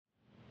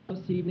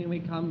This evening we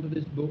come to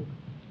this book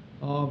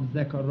of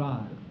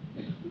Zechariah.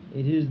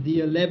 It is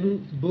the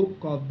 11th book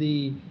of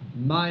the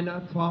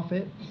minor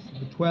prophets,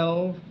 the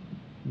 12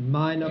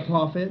 minor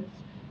prophets,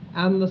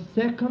 and the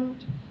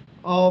second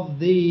of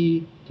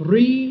the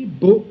 3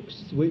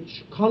 books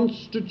which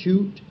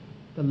constitute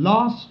the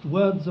last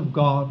words of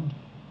God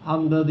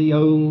under the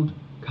Old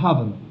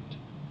Covenant.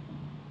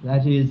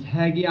 That is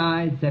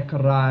Haggai,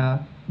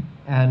 Zechariah,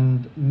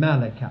 and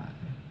Malachi.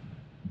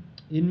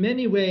 In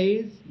many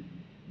ways,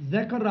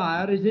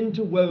 Zechariah is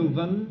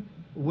interwoven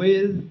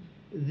with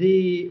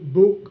the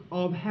book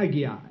of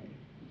Haggai.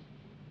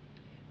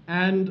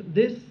 And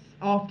this,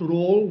 after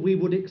all, we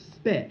would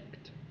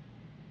expect,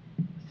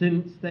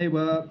 since they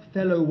were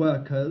fellow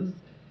workers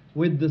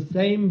with the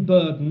same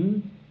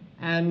burden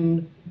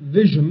and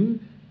vision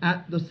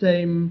at the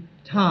same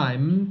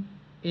time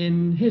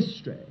in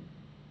history.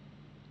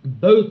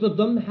 Both of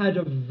them had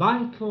a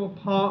vital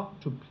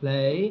part to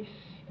play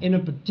in a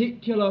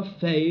particular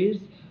phase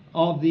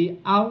of the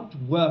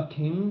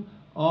outworking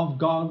of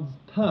God's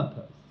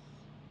purpose.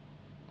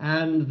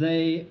 And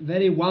they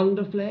very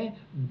wonderfully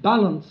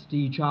balanced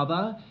each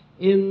other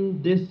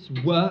in this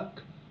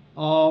work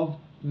of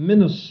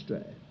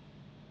ministry.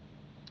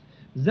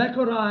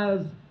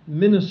 Zechariah's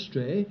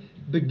ministry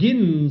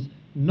begins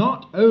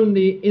not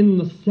only in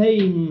the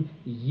same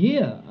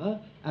year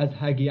as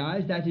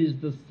Haggai's, that is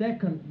the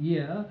second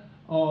year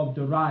of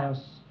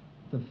Darius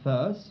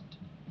I,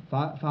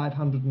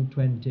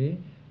 520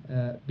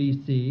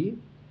 BC,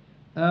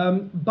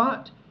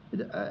 but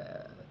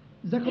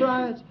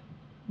Zechariah's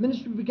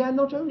ministry began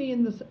not only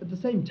at the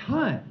same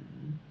time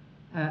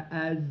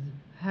as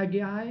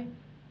Haggai's,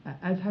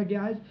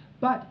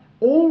 but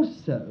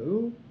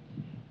also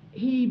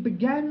he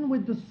began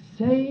with the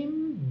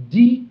same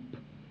deep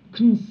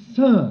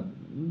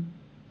concern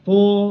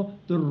for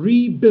the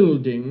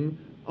rebuilding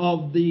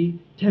of the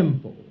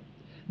temple.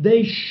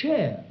 They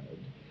shared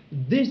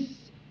this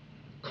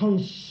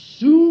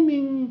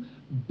consuming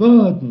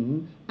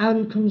burden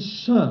and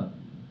concern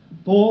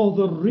for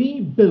the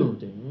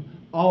rebuilding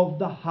of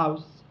the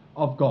house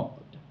of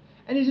God.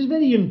 And it is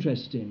very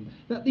interesting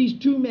that these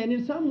two men,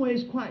 in some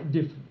ways quite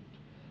different,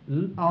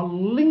 are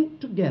linked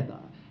together,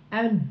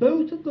 and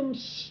both of them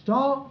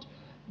start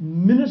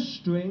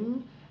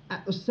ministering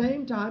at the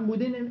same time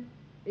within,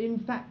 in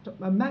fact,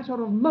 a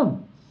matter of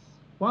months,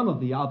 one of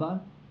the other,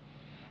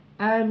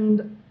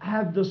 and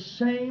have the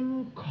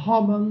same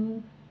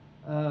common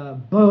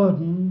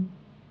burden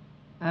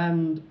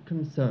and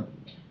concern.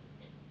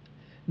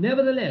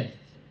 Nevertheless,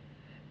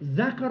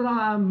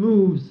 Zechariah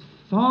moves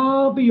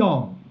far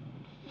beyond,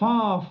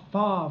 far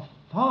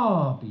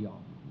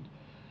beyond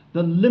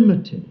the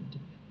limited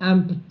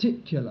and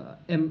particular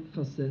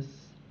emphasis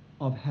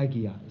of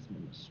Haggai's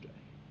ministry.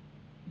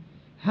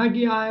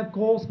 Haggai, of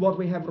course, what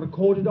we have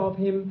recorded of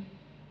him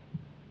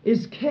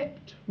is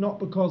kept not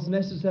because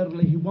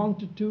necessarily he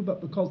wanted to,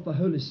 but because the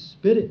Holy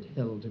Spirit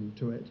held him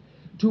to it,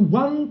 to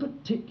one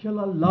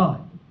particular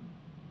line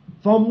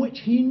from which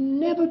he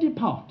never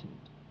departed.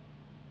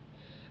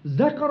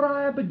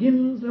 Zechariah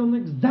begins on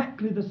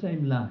exactly the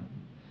same line,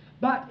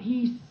 but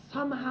he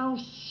somehow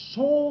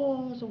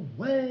soars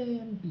away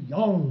and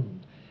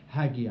beyond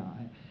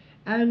Haggai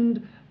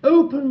and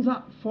opens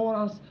up for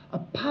us a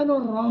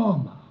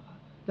panorama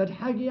that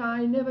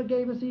Haggai never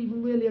gave us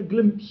even really a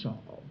glimpse of.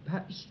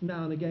 Perhaps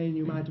now and again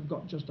you might have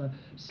got just a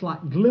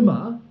slight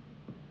glimmer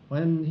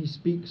when he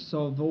speaks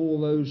of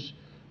all those,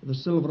 the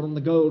silver and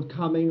the gold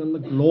coming and the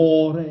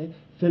glory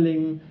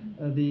filling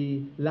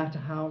the latter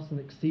house and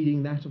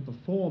exceeding that of the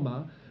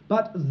former.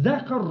 But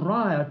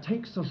Zechariah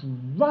takes us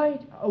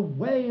right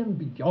away and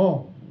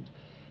beyond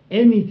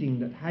anything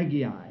that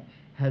Haggai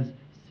has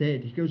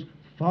said. He goes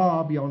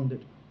far beyond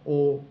it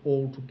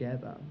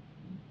altogether.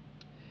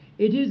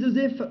 It is as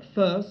if at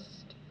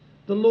first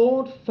the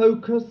Lord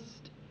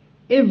focused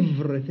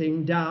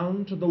everything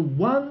down to the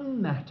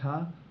one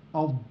matter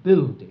of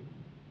building.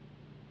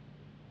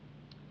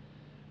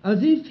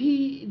 As if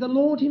the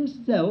Lord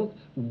himself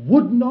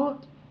would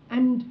not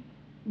and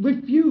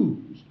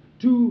refused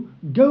to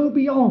go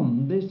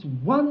beyond this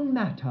one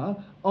matter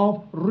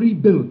of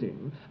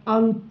rebuilding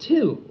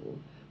until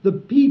the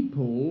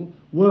people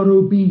were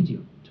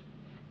obedient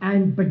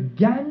and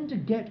began to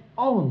get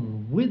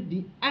on with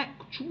the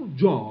actual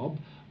job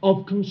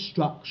of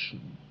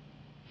construction.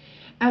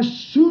 As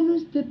soon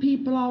as the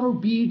people are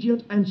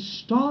obedient and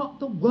start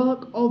the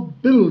work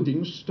of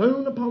building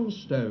stone upon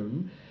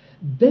stone,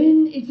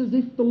 then it's as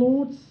if the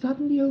Lord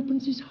suddenly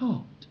opens his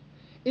heart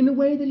in a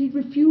way that he'd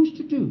refused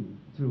to do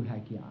through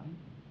Haggai,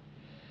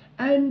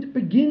 and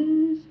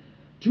begins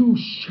to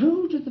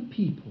show to the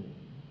people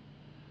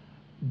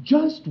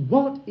just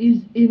what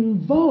is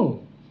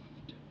involved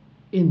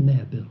in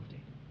their building.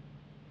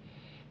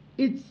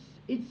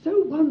 It's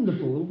so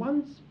wonderful.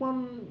 Once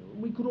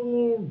we could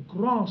all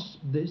grasp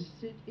this,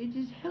 it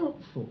is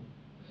helpful.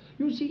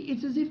 You see,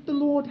 it's as if the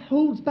Lord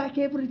holds back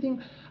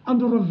everything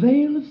under a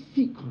veil of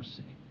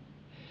secrecy,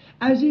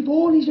 as if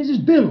all he says is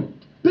build,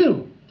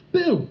 build,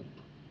 build.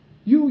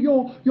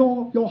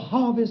 Your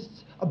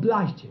harvests are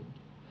blighted.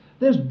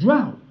 There's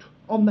drought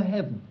on the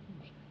heavens.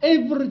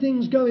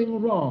 Everything's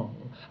going wrong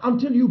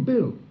until you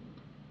build.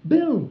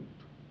 Build.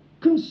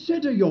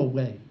 Consider your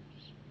ways.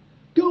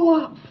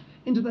 Go up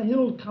into the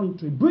hill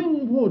country,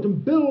 bring wood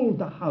and build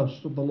the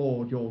house of the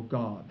Lord your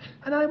God,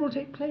 and I will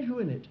take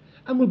pleasure in it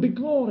and will be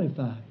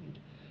glorified.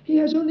 He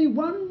has only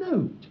one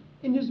note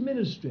in his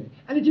ministry,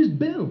 and it is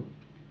build.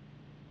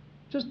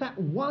 Just that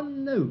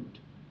one note,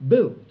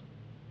 build.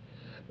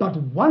 But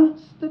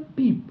once the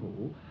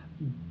people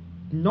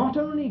not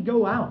only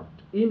go out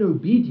in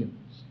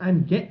obedience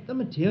and get the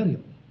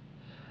material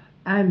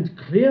and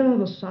clear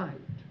the site,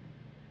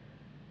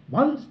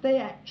 once they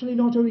actually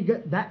not only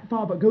get that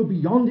far but go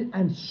beyond it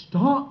and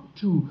start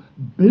to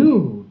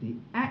build the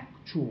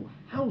actual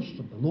house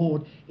of the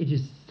Lord, it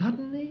is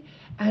suddenly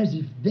as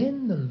if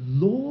then the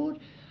Lord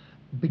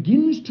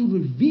begins to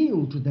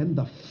reveal to them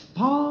the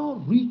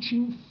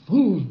far-reaching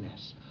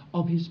fullness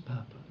of his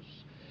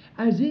purpose,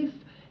 as if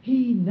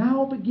he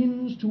now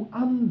begins to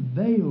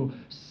unveil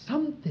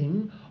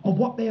something of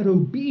what their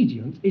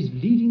obedience is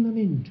leading them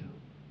into.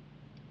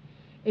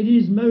 It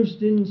is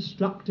most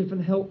instructive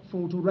and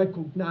helpful to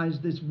recognize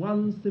this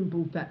one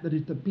simple fact, that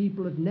if the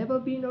people had never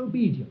been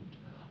obedient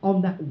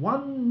on that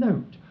one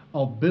note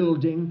of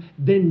building,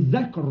 then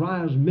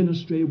Zechariah's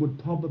ministry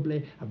would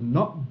probably have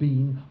not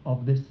been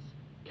of this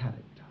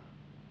character.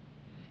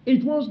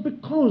 It was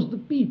because the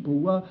people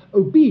were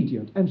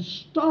obedient and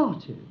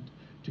started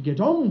to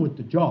get on with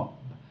the job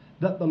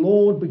that the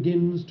Lord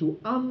begins to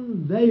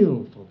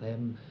unveil for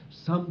them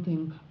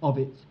something of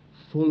its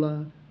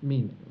fuller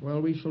meaning.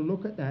 Well, we shall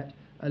look at that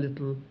a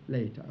little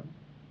later.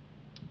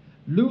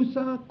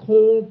 Luther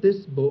called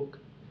this book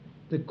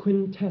the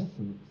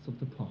quintessence of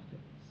the prophets.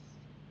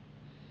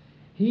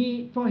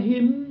 For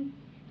him,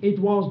 it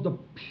was the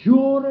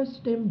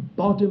purest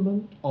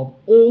embodiment of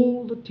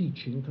all the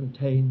teaching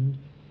contained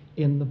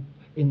in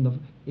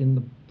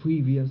the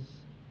previous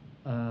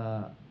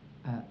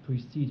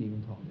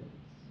preceding prophets.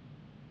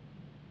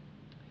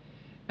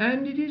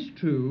 And it is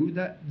true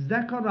that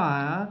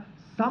Zechariah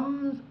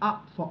sums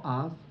up for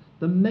us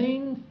the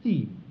main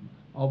theme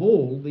of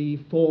all the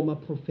former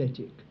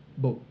prophetic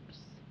books.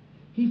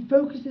 He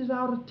focuses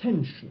our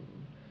attention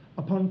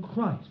upon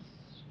Christ.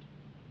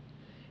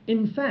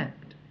 In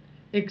fact,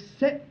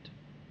 except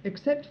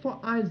for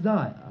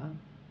Isaiah,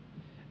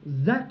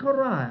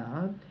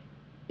 Zechariah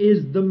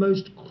is the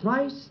most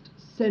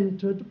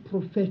Christ-centered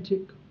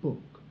prophetic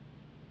book.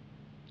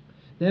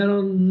 There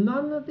are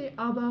none of the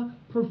other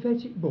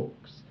prophetic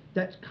books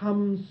that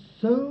come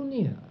so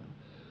near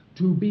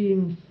to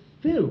being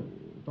filled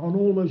on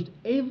almost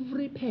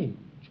every page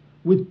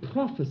with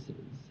prophecies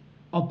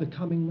of the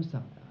coming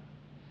Messiah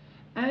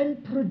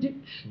and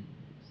predictions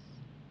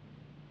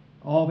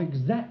of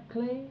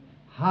exactly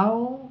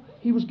how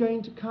he was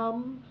going to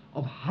come,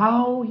 of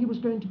how he was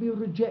going to be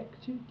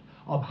rejected,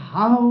 of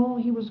how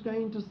he was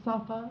going to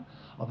suffer,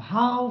 of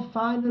how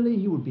finally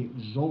he would be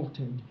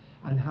exalted,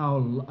 and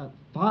how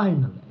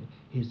finally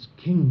his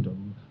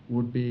kingdom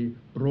would be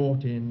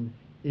brought in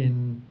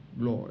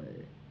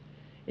glory.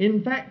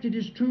 In fact, it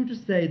is true to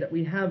say that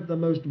we have the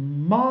most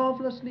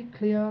marvelously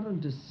clear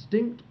and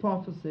distinct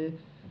prophecy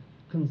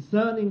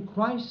concerning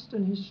Christ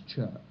and his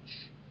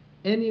church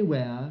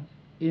anywhere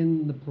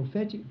in the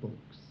prophetic books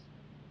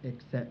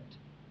except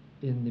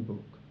in the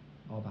book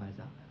of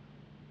Isaiah.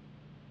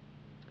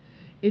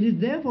 It is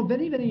therefore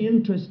very, very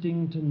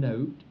interesting to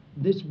note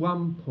this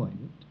one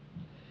point,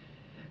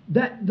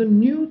 that the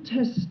New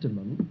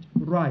Testament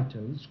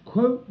writers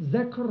quote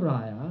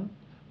Zechariah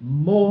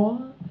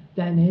more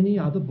than any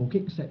other book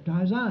except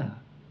Isaiah.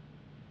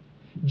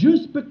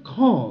 Just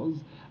because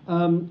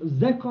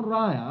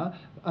Zechariah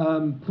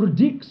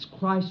predicts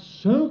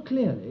Christ so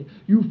clearly,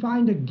 you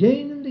find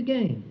again and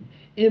again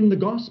in the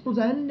Gospels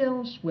and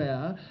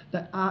elsewhere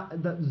that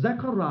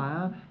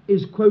Zechariah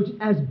is quoted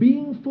as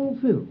being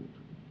fulfilled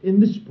in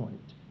this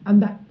point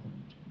and that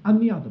point and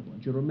the other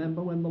point. You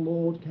remember when the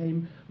Lord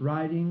came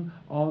riding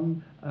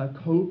on a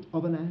colt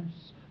of an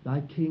ass, thy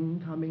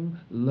king coming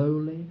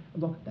lowly.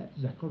 That's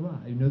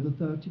Zechariah. You know the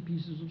 30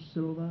 pieces of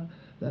silver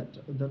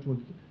that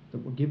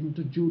were given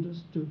to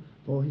Judas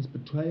for his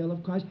betrayal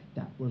of Christ?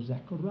 That was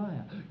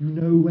Zechariah. You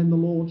know when the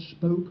Lord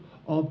spoke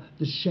of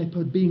the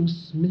shepherd being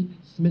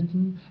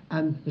smitten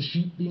and the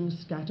sheep being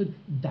scattered?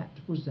 That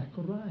was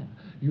Zechariah.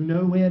 You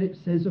know where it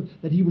says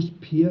that he was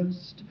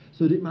pierced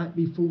so that it might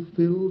be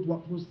fulfilled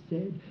what was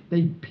said?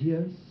 They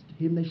pierced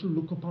him, they shall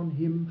look upon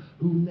him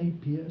whom they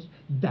pierced.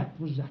 That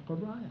was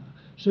Zechariah.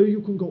 So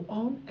you can go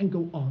on and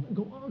go on and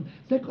go on.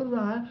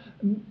 Zechariah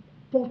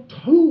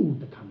foretold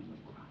the coming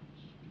of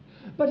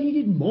Christ. But he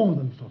did more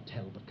than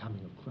foretell the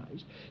coming of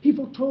Christ. He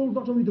foretold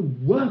not only the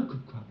work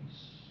of Christ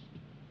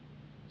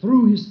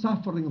through his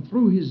suffering and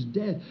through his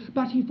death,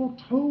 but he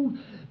foretold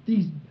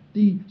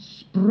the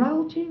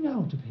sprouting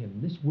out of him,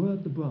 this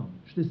word, the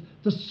branch,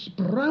 the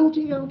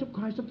sprouting out of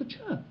Christ of the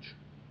church.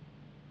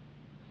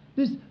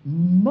 This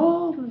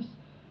marvelous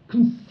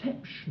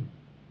conception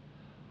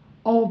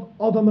of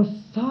a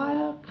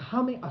Messiah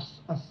coming,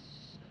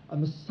 a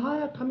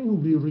Messiah coming who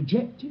would be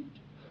rejected,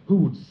 who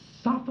would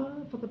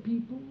suffer for the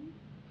people,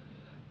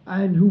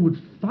 and who would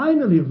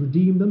finally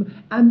redeem them,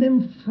 and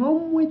then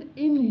from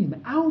within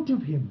him, out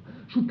of him,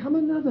 should come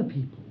another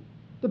people,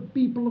 the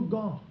people of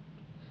God,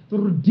 the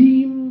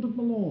redeemed of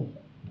the Lord.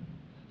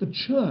 The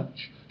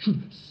church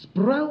should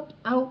sprout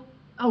out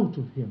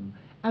of him.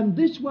 And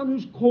this one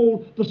who's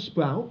called the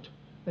sprout,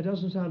 it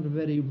doesn't sound a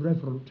very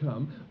reverent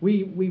term.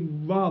 We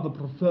rather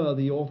prefer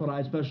the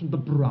authorized version, the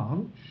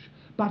branch,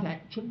 but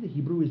actually the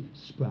Hebrew is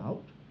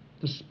sprout,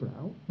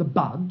 the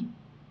bud.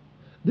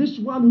 This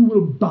one who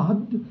will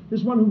bud,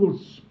 this one who will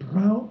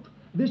sprout,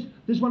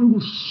 this one who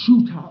will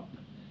shoot up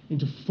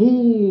into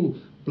full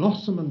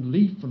blossom and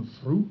leaf and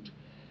fruit,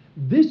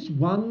 this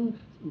one,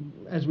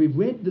 as we've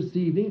read this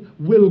evening,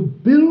 will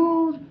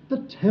build the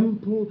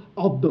temple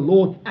of the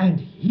Lord, and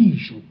he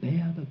shall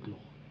bear the glory.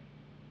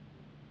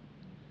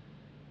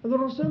 And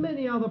there are so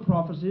many other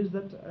prophecies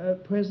that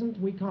at present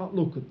we can't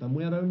look at them.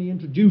 We're only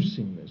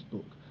introducing this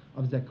book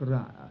of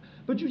Zechariah.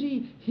 But you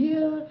see,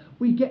 here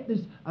we get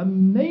this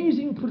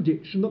amazing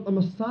prediction that the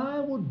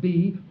Messiah would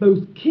be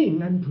both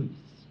king and priest.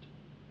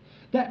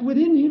 That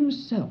within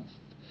himself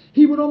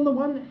he would on the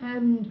one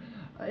hand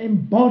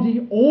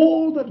embody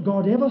all that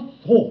God ever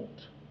thought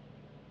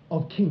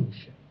of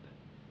kingship,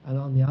 and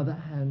on the other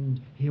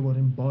hand he would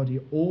embody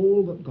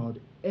all that God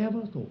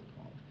ever thought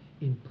of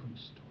in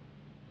priesthood.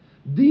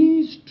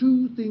 These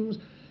two things,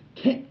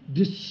 kept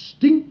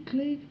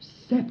distinctly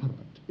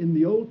separate in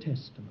the Old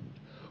Testament,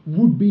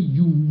 would be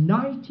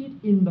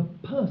united in the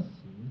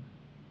person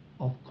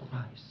of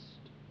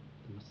Christ,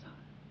 the Messiah.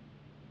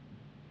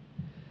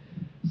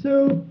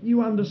 So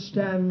you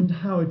understand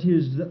how it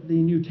is that the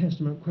New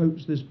Testament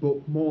quotes this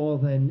book more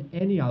than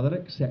any other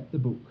except the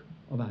book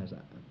of Isaiah.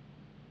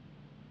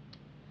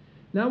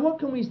 Now, what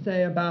can we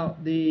say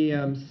about the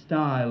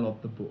style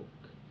of the book?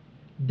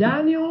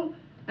 Daniel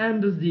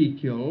and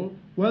Ezekiel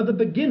were the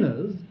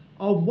beginners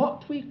of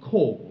what we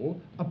call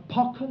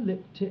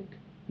apocalyptic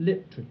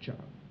literature.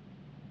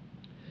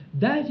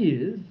 That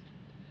is,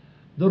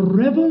 the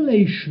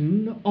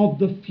revelation of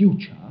the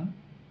future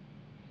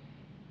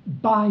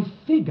by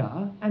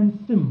figure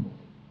and symbol.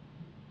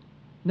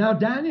 Now,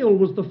 Daniel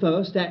was the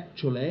first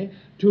actually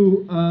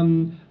to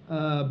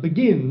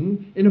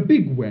begin in a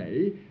big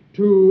way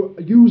to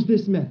use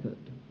this method,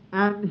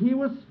 and he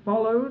was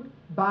followed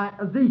by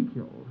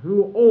Ezekiel,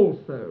 who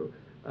also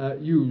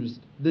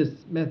used this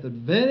method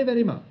very,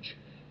 very much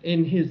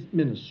in his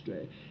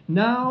ministry.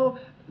 Now,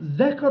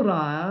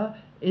 Zechariah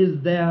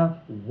is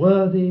their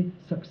worthy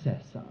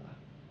successor.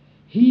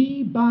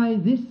 He, by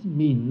this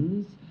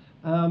means,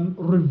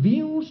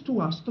 reveals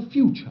to us the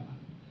future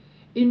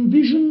in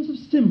visions of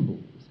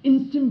symbols,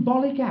 in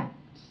symbolic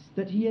acts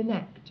that he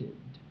enacted,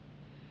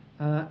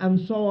 and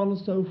so on and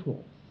so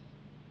forth.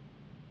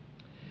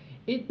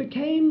 It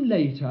became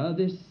later,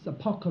 this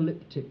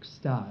apocalyptic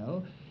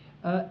style,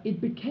 it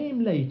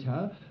became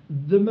later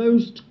the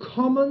most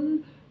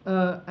common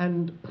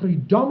and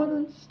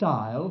predominant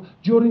style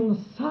during the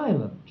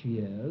silent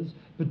years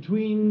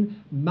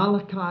between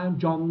Malachi and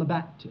John the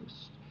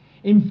Baptist.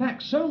 In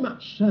fact, so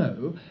much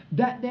so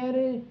that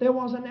there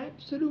was an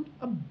absolute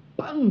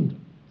abundance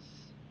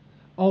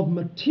of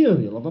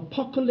material, of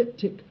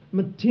apocalyptic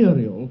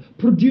material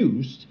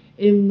produced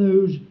in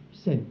those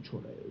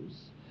centuries.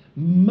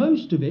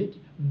 Most of it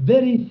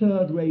very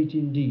third-rate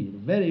indeed,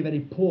 very, very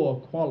poor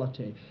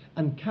quality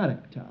and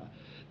character.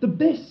 The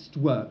best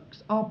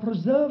works are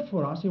preserved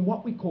for us in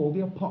what we call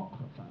the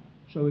Apocrypha.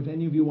 So if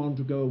any of you want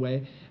to go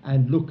away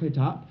and look it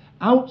up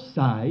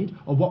outside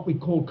of what we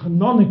call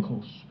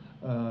canonical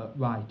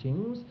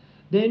writings,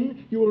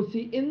 then you will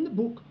see in the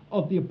book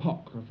of the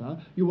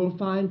Apocrypha, you will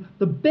find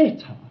the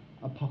better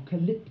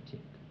apocalyptic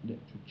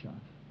literature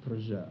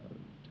preserved.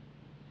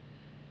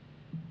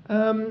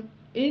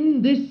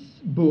 In this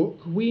book,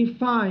 we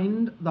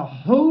find the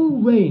whole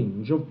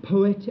range of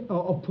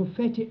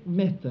prophetic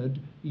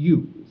method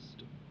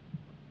used.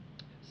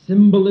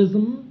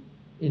 Symbolism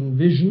in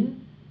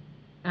vision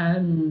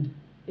and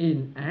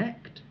in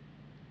act,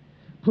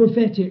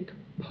 prophetic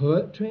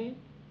poetry,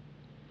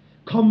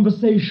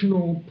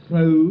 conversational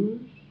prose,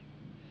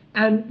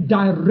 and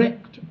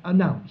direct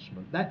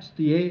announcement. That's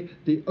the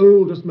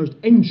oldest, most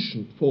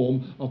ancient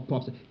form of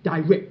prophecy.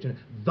 Direct,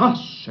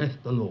 thus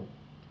saith the Lord.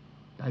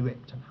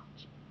 Direct announcement.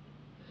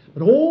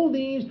 But all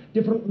these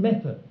different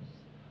methods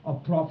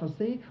of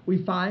prophecy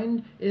we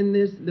find in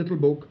this little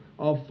book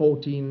of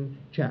 14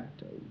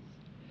 chapters.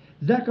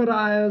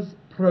 Zechariah's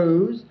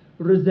prose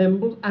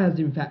resembles, as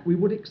in fact we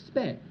would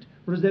expect,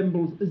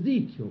 resembles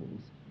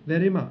Ezekiel's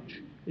very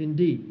much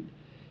indeed.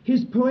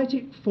 His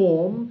poetic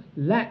form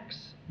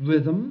lacks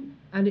rhythm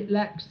and it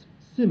lacks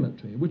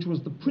symmetry, which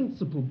was the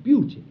principal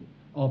beauty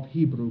of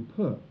Hebrew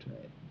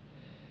poetry.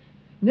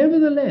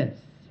 Nevertheless,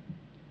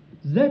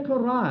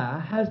 Zechariah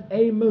has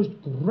a most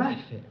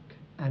graphic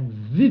and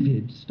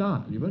vivid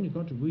style. You've only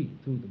got to read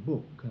through the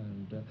book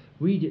and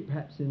read it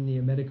perhaps in the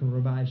American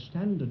Revised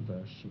Standard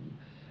Version,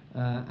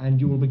 and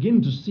you will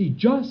begin to see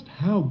just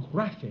how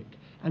graphic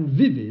and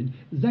vivid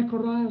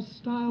Zechariah's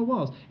style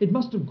was. It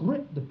must have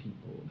gripped the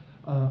people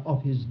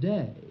of his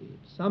day.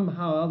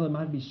 Somehow or other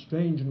might be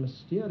strange and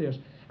mysterious,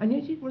 and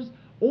yet it was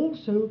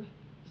also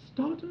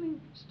startlingly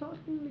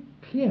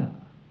clear.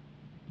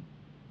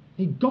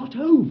 He got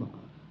over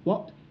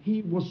what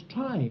he was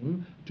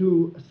trying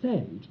to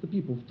say to the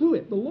people. Through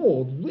it, the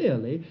Lord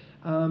really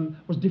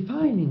was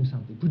defining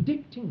something,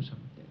 predicting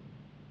something.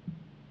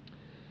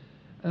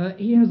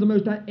 He has the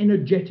most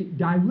energetic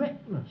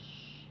directness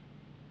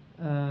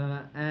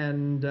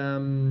and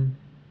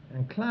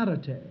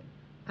clarity.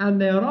 And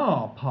there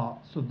are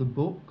parts of the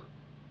book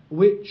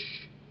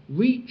which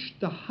reach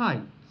the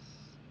heights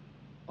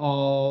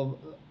of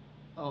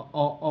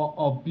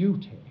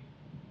beauty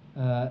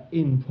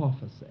in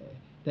prophecy.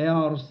 They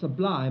are as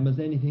sublime as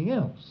anything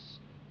else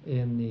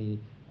in the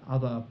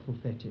other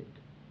prophetic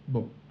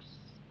books.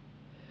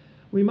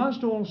 We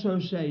must also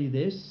say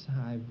this,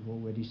 I've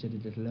already said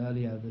it a little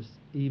earlier this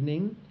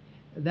evening,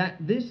 that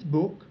this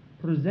book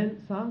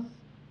presents us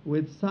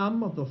with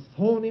some of the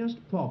thorniest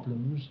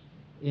problems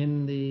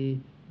in the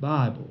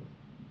Bible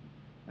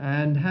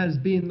and has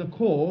been the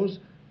cause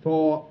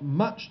for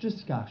much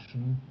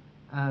discussion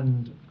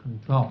and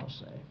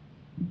controversy.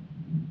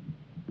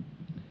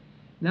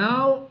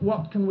 Now,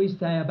 what can we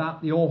say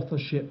about the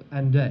authorship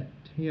and date?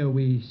 Here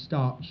we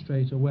start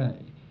straight away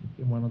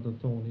in one of the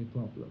thorny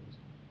problems.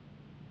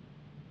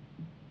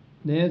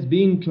 There's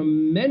been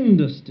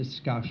tremendous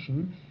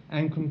discussion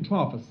and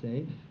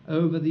controversy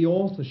over the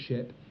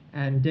authorship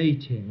and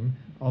dating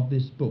of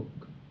this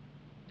book,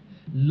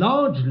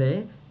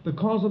 largely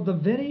because of the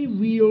very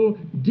real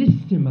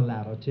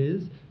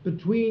dissimilarities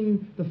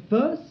between the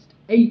first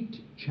 8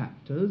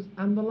 chapters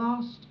and the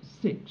last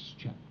 6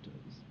 chapters.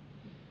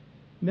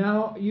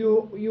 Now,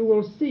 you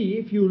will see,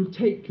 if you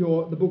take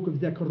the book of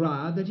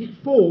Zechariah, that it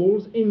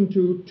falls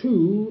into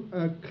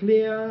 2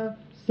 clear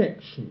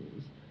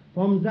sections.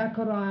 From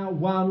Zechariah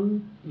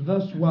 1,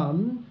 verse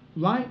 1,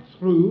 right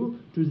through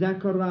to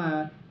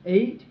Zechariah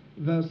 8,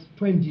 verse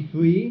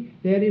 23,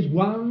 there is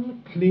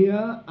one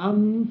clear,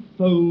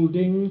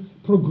 unfolding,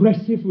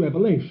 progressive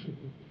revelation.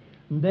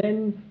 And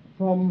then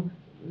from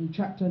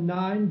chapter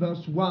 9,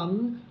 verse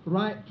 1,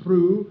 right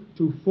through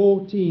to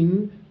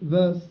 14,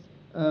 verse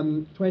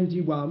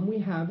 21, we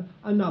have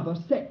another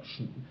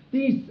section.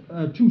 These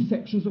 2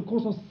 sections, of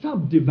course, are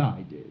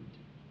subdivided.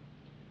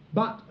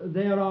 But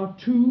there are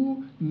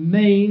 2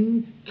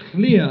 main,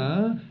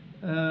 clear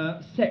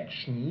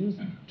sections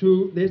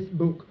to this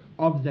book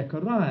of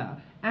Zechariah.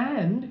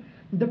 And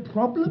the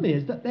problem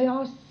is that they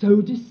are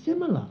so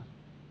dissimilar.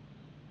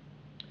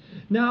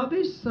 Now,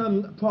 this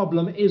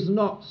problem is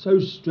not so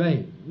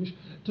strange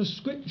to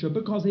Scripture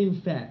because,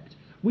 in fact,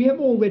 we have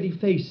already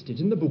faced it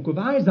in the book of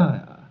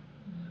Isaiah,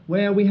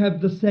 where we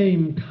have the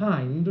same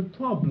kind of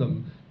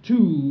problem.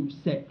 2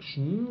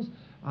 sections,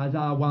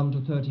 Isaiah 1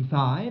 to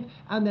 35,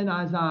 and then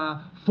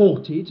Isaiah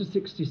 40 to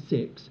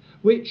 66,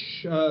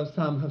 which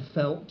some have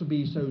felt to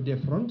be so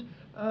different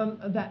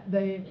that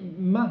they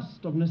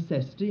must of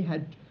necessity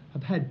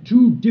have had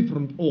 2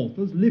 different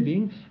authors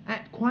living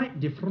at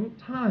quite different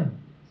times.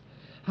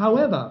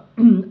 However,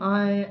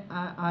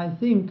 I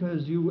think,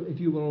 if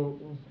you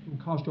will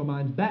cast your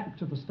minds back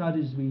to the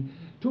studies we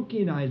took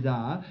in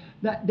Isaiah,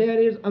 that there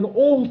is an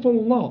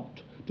awful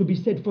lot to be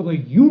said for the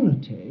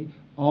unity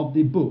of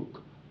the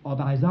book of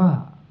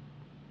Isaiah.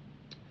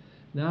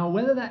 Now,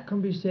 whether that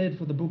can be said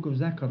for the book of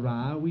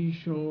Zechariah,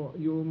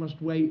 you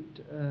must wait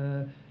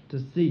to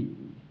see.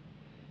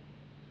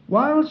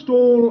 Whilst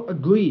all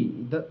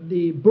agree that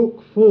the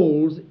book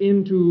falls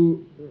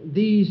into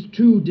these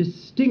 2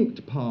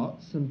 distinct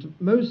parts, and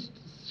most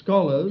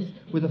scholars,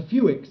 with a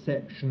few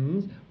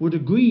exceptions, would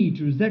agree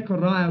to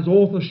Zechariah's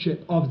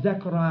authorship of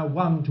Zechariah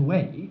 1 to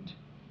 8,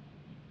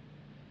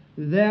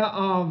 there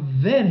are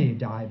very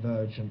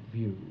divergent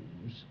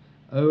views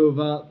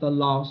over the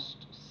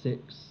last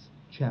 6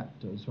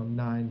 chapters, from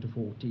 9 to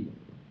 14.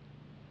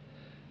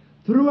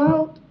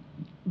 Throughout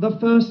the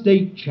first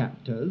 8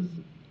 chapters,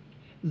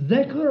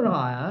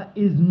 Zechariah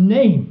is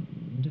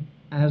named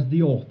as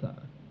the author.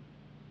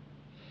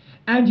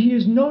 And he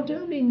is not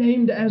only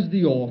named as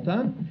the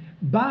author,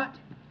 but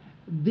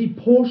the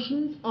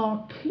portions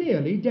are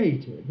clearly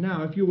dated.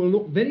 Now, if you will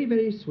look very,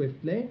 very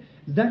swiftly,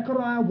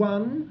 Zechariah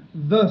 1,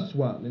 verse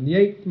 1. In the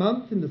 8th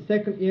month, in the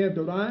 2nd year of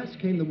Darius,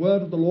 came the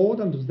word of the Lord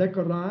unto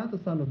Zechariah, the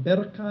son of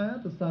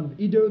Berechiah, the son of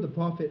Iddo, the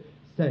prophet,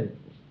 saying.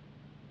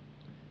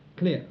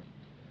 Clear.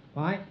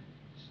 Right?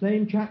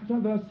 Same chapter,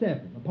 verse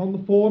 7. Upon the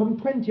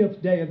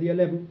 24th day of the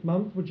 11th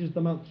month, which is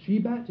the month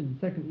Shebat, in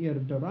the 2nd year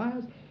of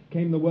Darius,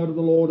 came the word of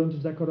the Lord unto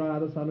Zechariah,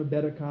 the son of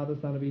Berechiah,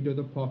 the son of Iddo,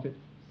 the prophet,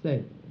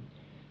 saying.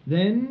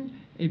 Then,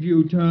 if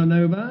you turn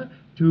over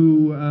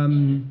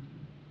to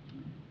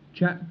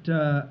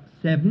chapter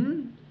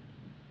 7,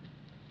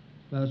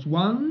 verse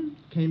 1,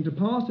 came to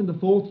pass in the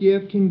 4th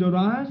year of King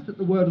Darius that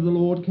the word of the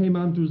Lord came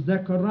unto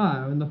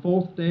Zechariah in the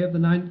 4th day of the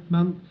 9th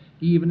month,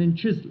 even in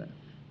Chislev.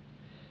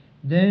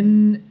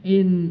 Then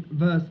in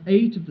verse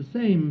 8 of the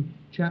same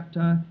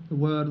chapter, the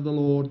word of the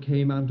Lord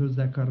came unto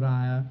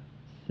Zechariah,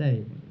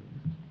 saying.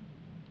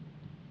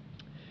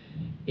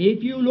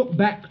 If you look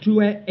back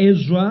to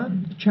Ezra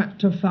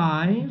chapter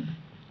 5,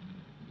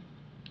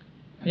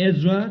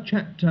 Ezra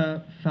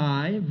chapter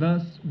 5,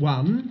 verse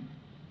 1,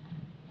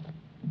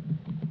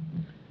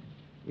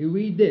 we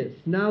read this: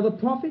 Now the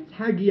prophets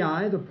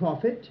Haggai the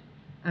prophet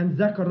and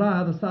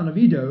Zechariah the son of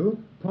Iddo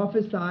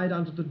prophesied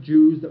unto the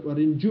Jews that were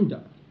in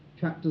Judah.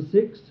 Chapter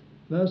 6,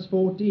 verse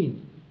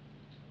 14.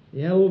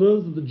 The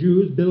elders of the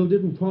Jews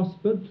builded and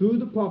prospered through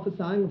the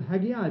prophesying of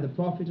Haggai the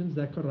prophet and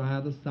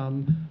Zechariah the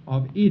son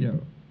of Iddo.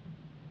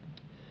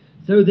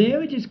 So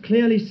there it is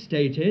clearly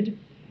stated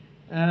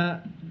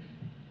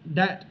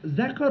that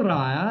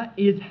Zechariah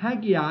is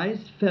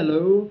Haggai's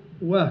fellow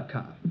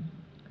worker.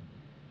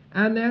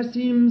 And there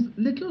seems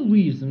little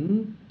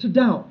reason to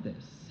doubt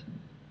this,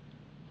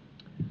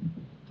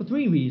 for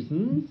three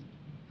reasons.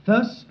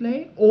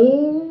 Firstly,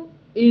 all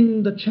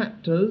in the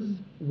chapters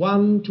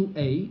 1 to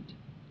 8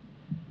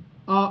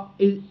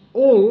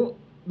 all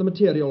the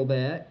material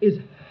there is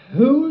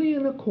wholly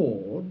in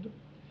accord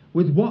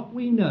with what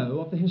we know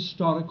of the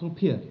historical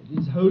period. It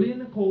is wholly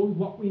in accord with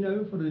what we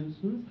know, for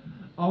instance,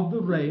 of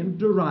the reign of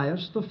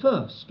Darius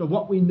I, of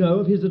what we know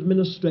of his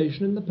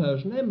administration in the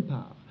Persian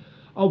Empire,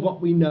 of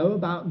what we know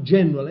about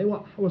generally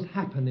what was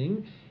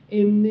happening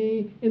in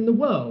the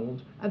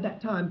world at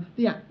that time.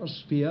 The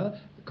atmosphere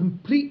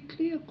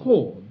completely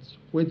accords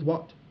with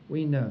what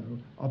we know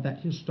of that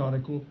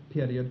historical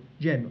period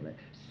generally.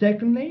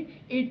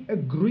 Secondly, it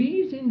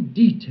agrees in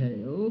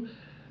detail,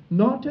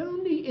 not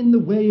only in the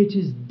way it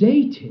is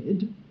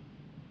dated,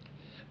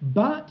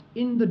 but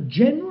in the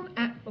general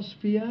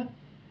atmosphere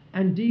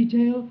and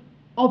detail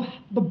of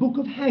the book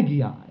of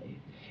Haggai.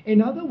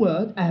 In other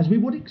words, as we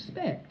would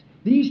expect,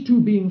 these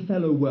two being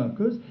fellow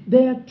workers,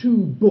 their two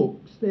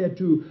books, their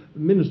two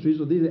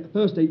ministries, or the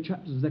first 8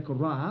 chapters of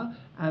Zechariah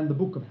and the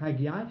book of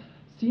Haggai,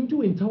 seem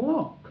to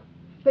interlock.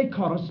 They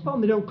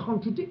correspond. They don't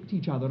contradict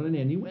each other in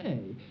any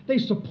way. They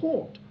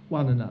support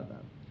one another.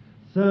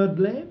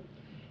 Thirdly,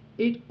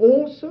 it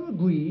also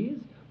agrees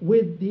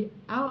with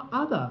our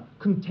other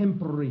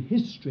contemporary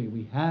history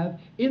we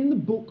have in the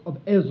book of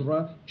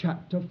Ezra,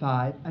 chapter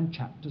 5 and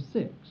chapter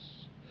 6.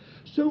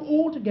 So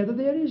altogether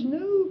there is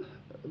no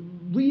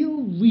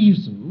real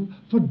reason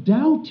for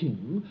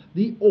doubting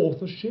the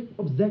authorship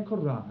of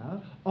Zechariah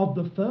of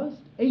the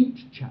first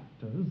 8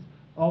 chapters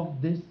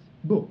of this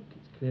book.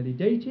 It's clearly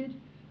dated,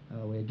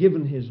 we're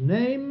given his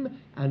name,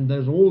 and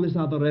there's all this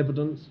other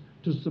evidence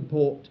to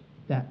support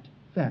that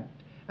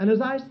fact. And as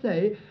I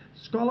say,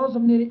 scholars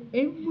of nearly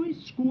every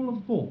school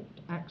of thought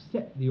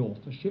accept the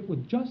authorship,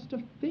 with just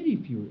a very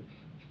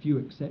few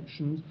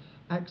exceptions,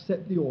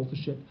 accept the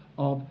authorship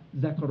of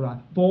Zechariah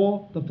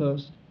for the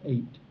first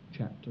 8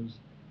 chapters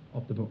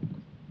of the book.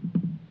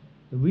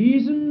 The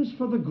reasons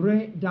for the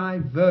great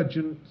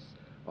divergence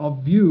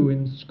of view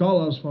in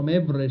scholars from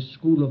every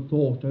school of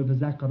thought over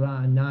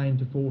Zechariah 9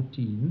 to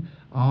 14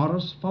 are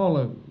as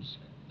follows.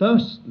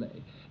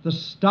 Firstly, the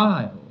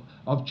style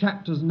of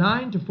chapters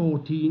 9 to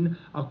 14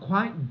 are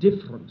quite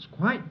different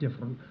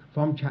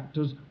from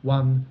chapters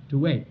 1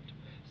 to 8.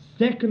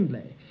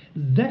 Secondly,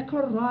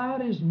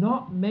 Zechariah is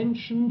not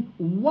mentioned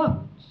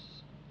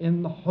once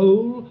in the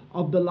whole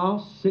of the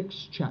last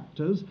 6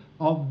 chapters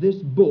of this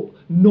book,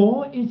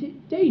 nor is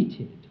it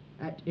dated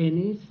at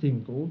any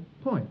single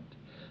point.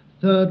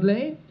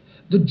 Thirdly,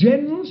 the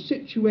general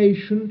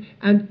situation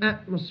and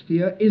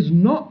atmosphere is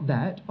not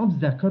that of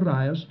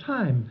Zechariah's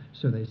time,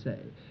 so they say.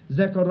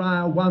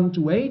 Zechariah 1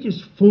 to 8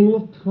 is full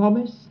of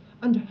promise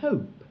and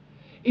hope.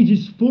 It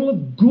is full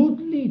of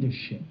good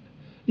leadership,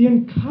 the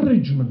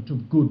encouragement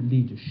of good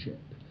leadership,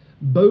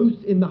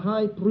 both in the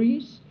high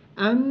priest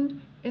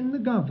and in the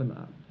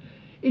governor.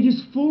 It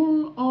is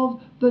full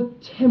of the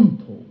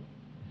temple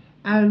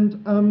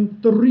and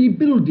the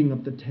rebuilding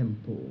of the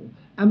temple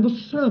and the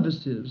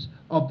services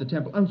of the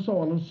temple, and so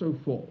on and so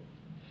forth.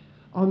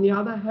 On the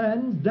other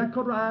hand,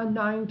 Zechariah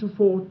 9 to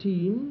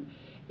 14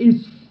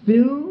 is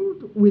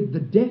filled with the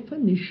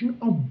definition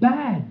of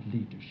bad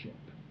leadership.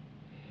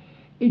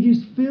 It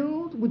is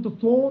filled with the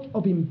thought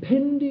of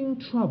impending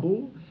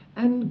trouble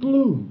and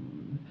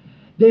gloom.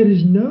 There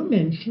is no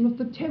mention of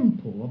the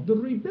temple, of the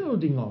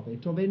rebuilding of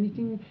it, of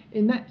anything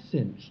in that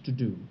sense to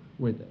do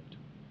with it.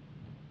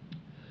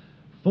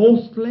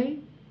 Fourthly,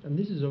 and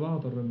this is a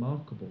rather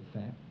remarkable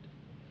fact,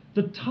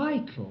 the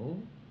title,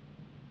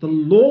 the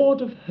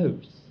Lord of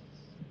Hosts,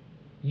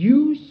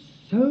 used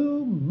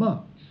so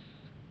much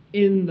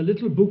in the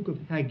little book of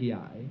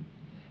Haggai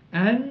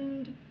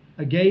and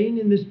again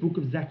in this book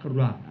of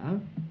Zechariah,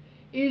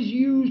 is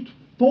used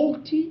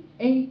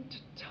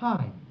 48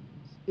 times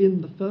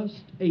in the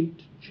first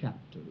 8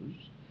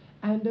 chapters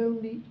and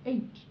only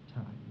 8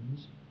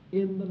 times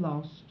in the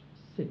last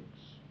 6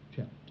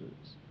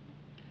 chapters.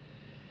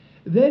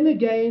 Then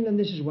again, and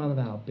this is one of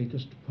our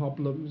biggest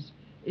problems,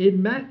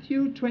 in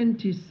Matthew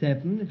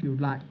 27, if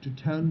you'd like to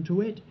turn to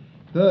it,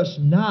 verse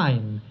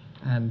 9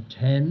 and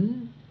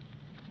 10,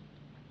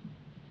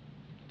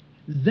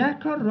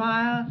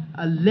 Zechariah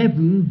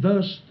 11,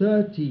 verse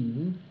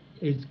 13,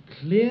 is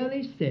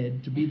clearly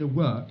said to be the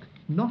work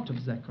not of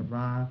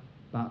Zechariah,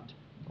 but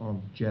of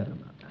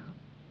Jeremiah.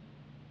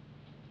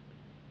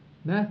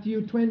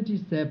 Matthew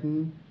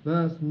 27,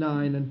 verse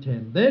 9 and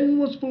 10. Then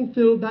was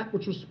fulfilled that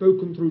which was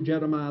spoken through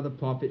Jeremiah the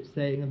prophet,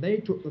 saying, And they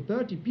took the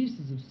 30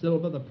 pieces of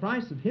silver, the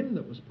price of him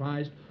that was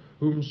prized,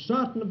 whom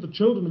certain of the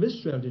children of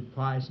Israel did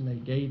prize, and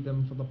they gave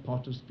them for the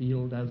potter's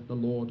field as the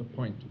Lord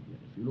appointed.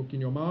 If you look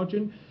in your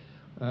margin,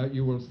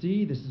 you will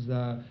see this is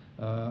a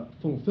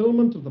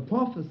fulfillment of the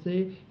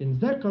prophecy in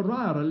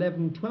Zechariah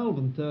 11, 12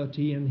 and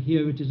 13, and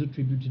here it is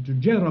attributed to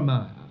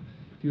Jeremiah.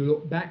 If you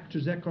look back to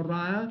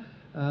Zechariah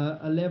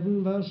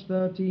 11 verse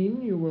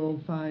 13, you will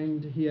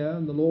find here,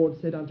 and the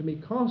Lord said unto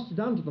me, cast it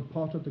unto the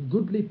potter the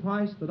goodly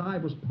price that I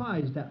was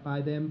prized at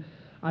by them.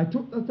 I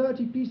took the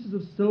 30 pieces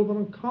of silver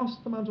and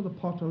cast them unto the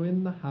potter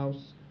in the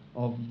house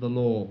of the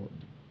Lord.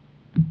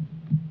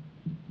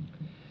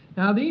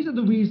 Now these are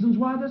the reasons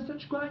why there's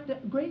such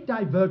great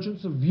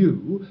divergence of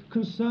view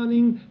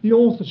concerning the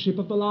authorship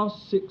of the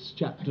last 6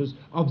 chapters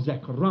of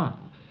Zechariah.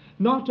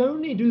 Not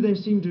only do there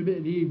seem to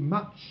be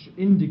much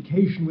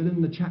indication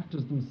within the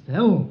chapters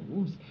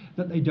themselves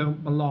that they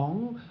don't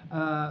belong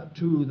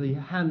to the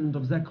hand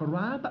of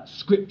Zechariah, but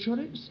Scripture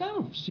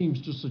itself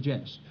seems to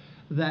suggest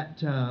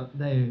that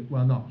they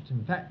were not.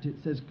 In fact, it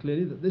says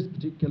clearly that this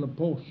particular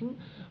portion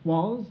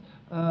was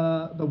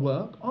the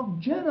work of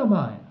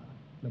Jeremiah,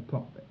 the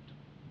prophet.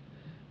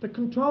 The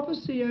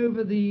controversy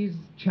over these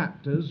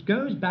chapters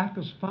goes back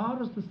as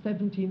far as the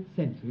 17th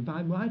century. If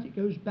I'm right, it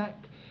goes back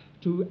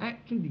to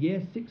actually the year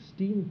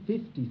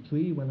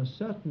 1653, when a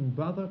certain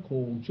brother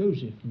called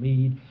Joseph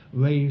Mead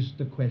raised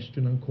the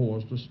question and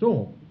caused a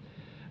storm.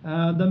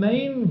 The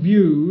main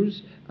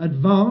views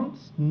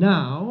advanced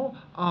now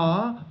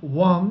are,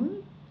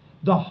 1,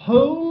 the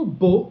whole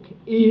book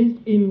is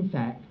in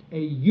fact a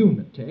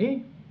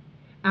unity,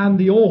 and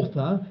the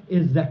author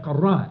is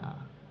Zechariah.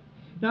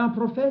 Now,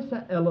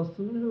 Professor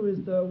Ellison, who is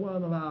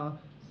one of our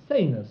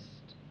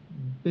sanest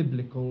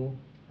biblical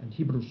and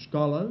Hebrew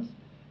scholars,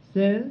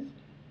 says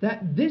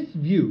that this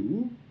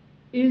view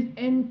is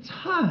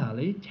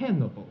entirely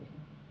tenable,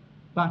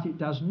 but it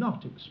does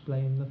not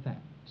explain the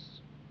facts.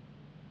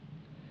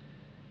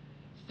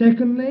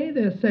 Secondly,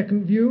 their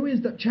second view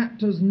is that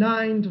chapters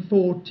 9 to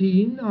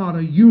 14 are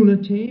a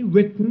unity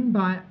written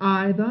by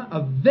either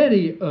a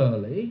very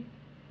early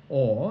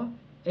or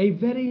a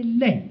very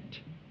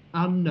late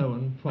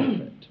unknown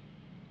prophet.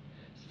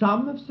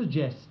 Some have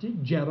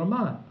suggested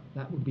Jeremiah.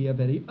 That would be a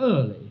very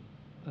early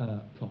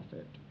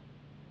prophet.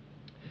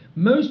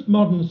 Most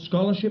modern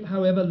scholarship,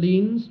 however,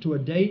 leans to a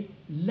date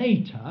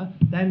later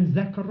than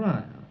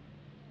Zechariah.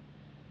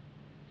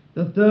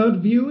 The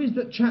third view is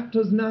that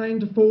chapters 9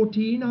 to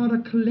 14 are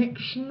a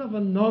collection of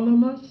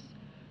anonymous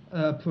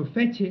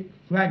prophetic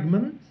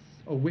fragments,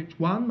 of which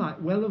one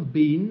might well have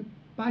been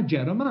by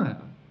Jeremiah.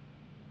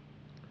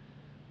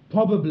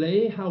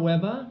 Probably,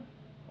 however,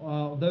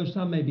 though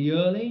some may be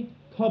early,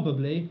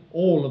 probably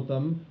all of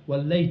them were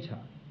later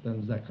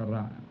than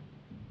Zechariah.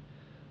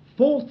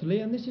 Fourthly,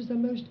 and this is the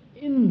most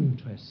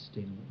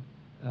interesting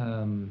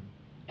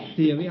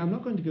theory, I'm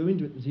not going to go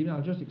into it this evening,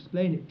 I'll just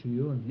explain it to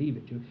you and leave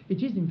it to you.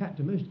 It is in fact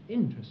the most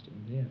interesting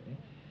theory.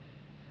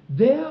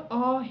 There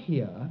are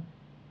here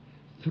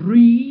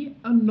 3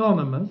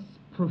 anonymous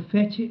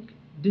prophetic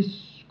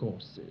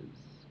discourses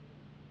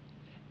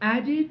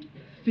added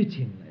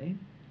fittingly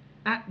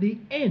at the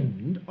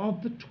end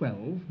of the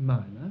 12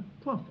 minor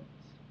prophets,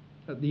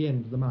 at the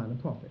end of the minor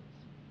prophets,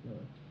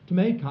 to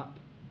make up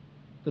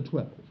the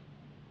 12,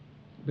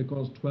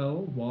 because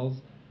 12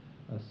 was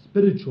a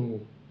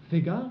spiritual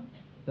figure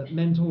that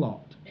meant a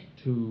lot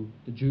to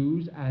the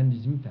Jews and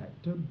is in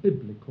fact has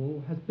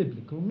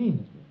biblical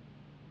meaning.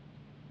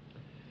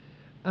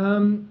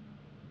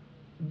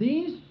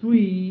 These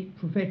 3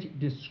 prophetic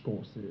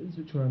discourses,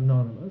 which were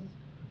anonymous,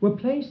 were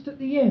placed at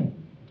the end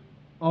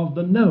of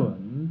the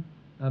known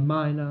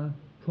minor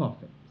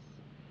prophets.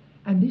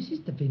 And this is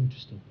the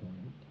interesting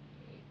point.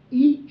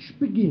 Each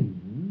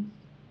begins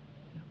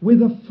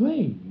with a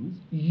phrase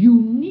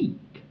unique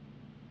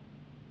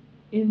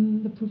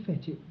in the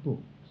prophetic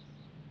books.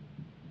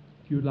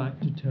 If you'd like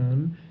to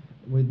turn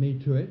with me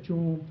to it,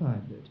 you'll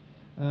find it.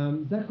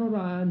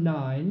 Zechariah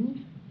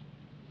 9,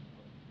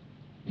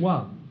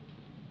 1.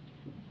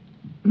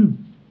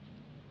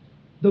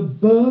 The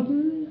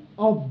burden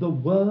of the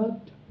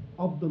word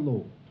of the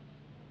Lord.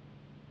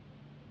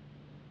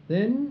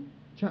 Then,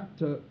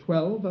 chapter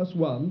 12, verse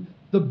 1,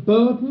 the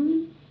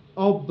burden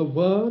of the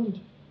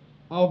word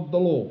of the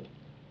Lord.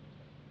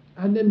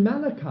 And then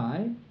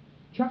Malachi,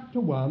 chapter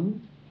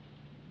 1,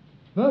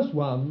 verse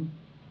 1,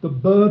 the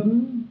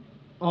burden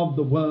of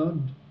the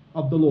word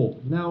of the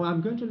Lord. Now, I'm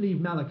going to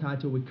leave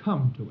Malachi till we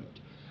come to it.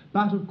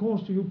 But, of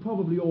course, you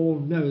probably all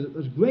know that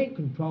there's great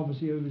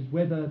controversy over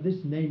whether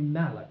this name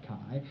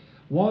Malachi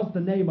was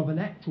the name of an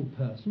actual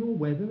person or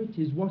whether it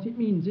is what it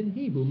means in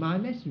Hebrew, my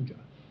messenger.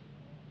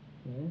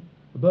 Okay.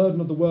 The burden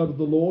of the word of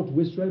the Lord to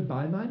Israel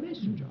by my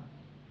messenger,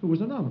 who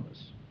was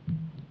anonymous.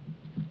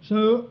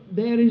 So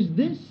there is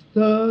this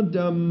third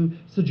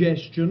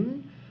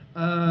suggestion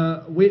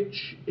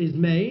which is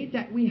made,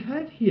 that we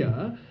have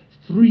here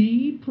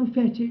 3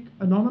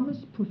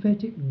 anonymous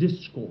prophetic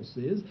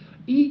discourses,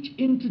 each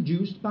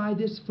introduced by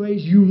this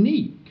phrase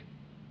unique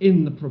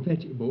in the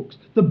prophetic books,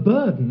 the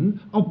burden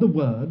of the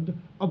word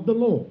of the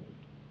Lord.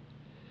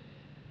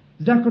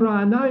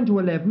 Zechariah 9 to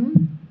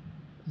 11,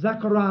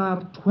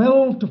 Zechariah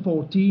 12 to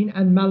 14,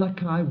 and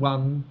Malachi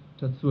 1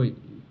 to 3.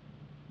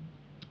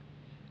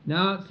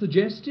 Now, it's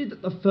suggested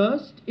that the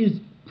first is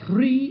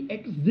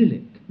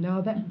pre-exilic. Now,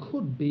 that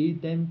could be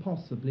then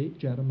possibly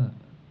Jeremiah.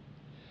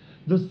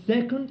 The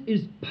second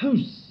is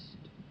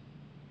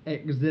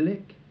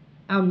post-exilic,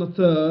 and the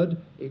third,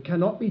 it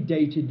cannot be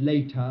dated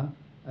later,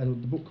 the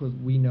book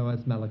we know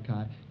as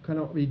Malachi,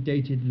 cannot be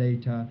dated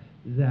later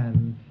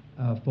than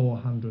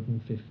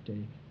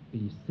 450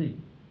 BC.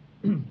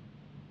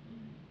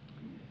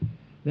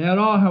 There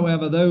are,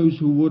 however, those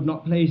who would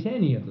not place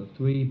any of the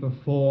three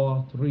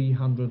before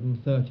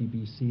 330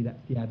 BC.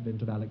 That's the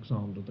advent of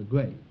Alexander the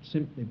Great,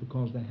 simply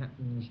because there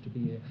happens to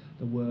be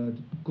the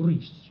word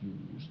Greece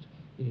used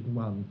in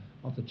one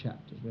of the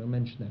chapters. We'll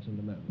mention that in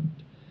a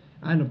moment.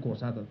 And, of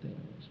course, other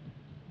things.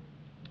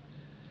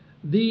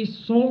 The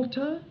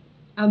Psalter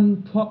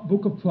and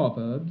Book of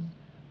Proverbs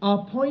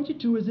are pointed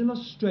to as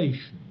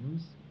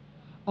illustrations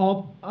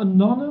of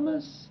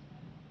anonymous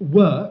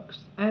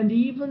works and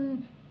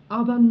even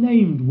other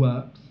named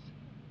works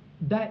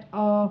that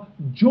are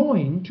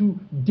joined to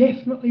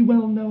definitely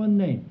well-known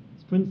names.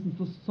 For instance,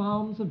 the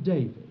Psalms of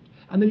David.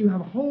 And then you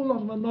have a whole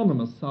lot of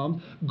anonymous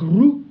psalms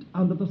grouped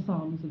under the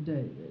Psalms of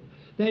David.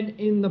 Then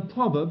in the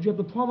Proverbs, you have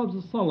the Proverbs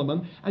of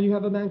Solomon, and you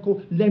have a man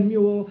called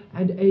Lemuel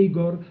and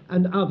Agur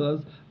and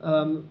others,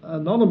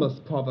 anonymous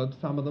proverbs,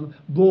 some of them,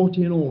 brought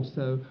in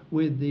also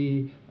with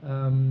the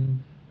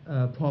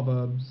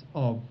Proverbs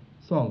of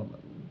Solomon.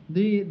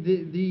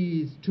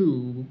 These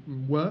two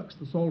works,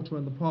 the Psalter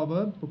and the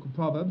Proverbs, Book of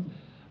Proverbs,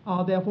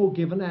 are therefore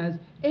given as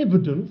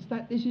evidence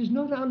that this is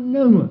not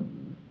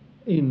unknown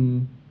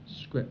in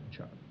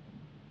Scripture.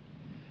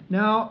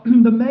 Now,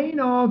 the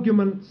main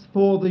arguments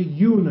for the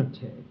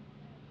unity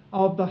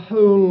of the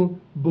whole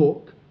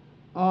book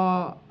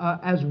are,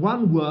 as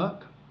one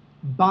work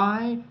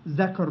by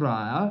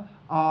Zechariah,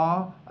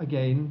 are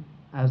again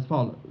as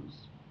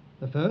follows.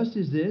 The first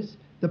is this: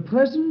 the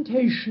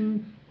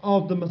presentation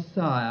of the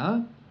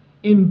Messiah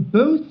in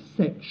both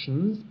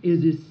sections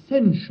is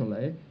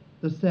essentially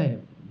the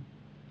same.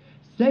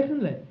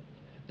 Secondly,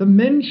 the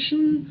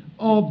mention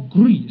of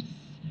Greece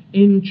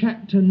in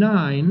chapter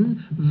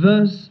 9,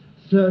 verse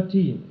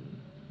 13.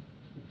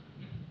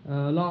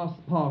 Last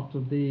part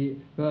of the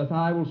verse: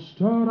 I will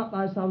stir up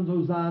thy sons,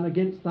 O Zion,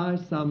 against thy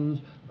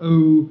sons,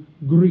 O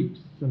Greece,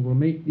 and will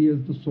make thee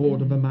as the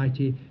sword of a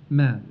mighty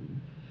man.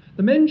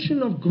 The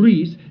mention of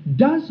Greece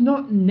does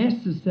not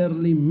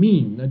necessarily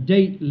mean a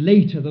date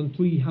later than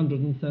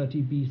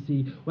 330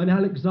 BC, when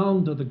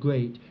Alexander the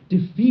Great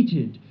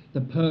defeated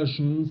the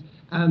Persians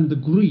and the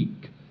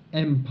Greek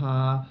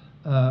Empire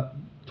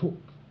took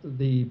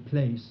the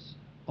place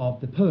of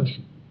the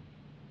Persian.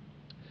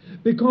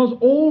 Because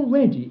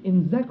already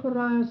in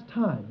Zechariah's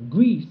time,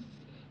 Greece,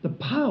 the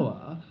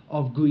power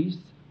of Greece,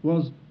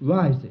 was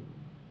rising.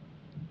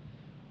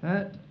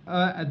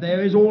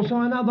 There is also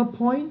another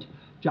point,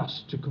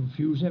 just to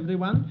confuse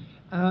everyone.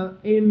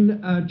 In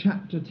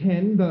chapter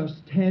 10,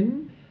 verse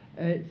 10,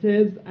 it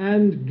says,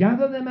 and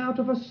gather them out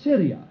of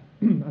Assyria.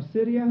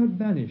 Assyria had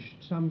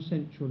vanished some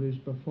centuries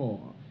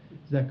before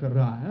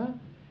Zechariah.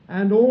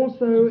 And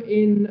also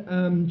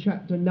in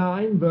chapter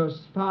 9,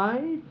 verse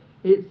 5,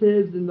 it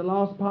says in the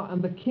last part,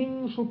 and the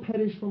kings shall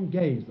perish from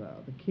Gaza.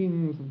 The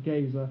kings of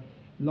Gaza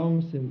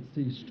long since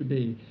ceased to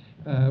be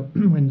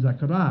when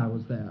Zechariah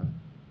was there.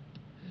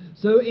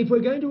 So if we're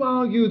going to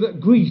argue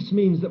that Greece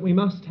means that we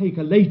must take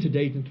a later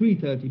date in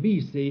 330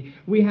 BC,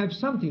 we have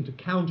something to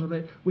counter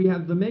it. We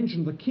have the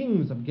mention of the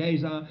kings of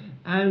Gaza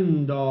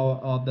and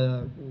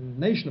the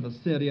nation of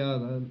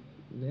Assyria,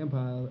 the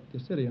empire, the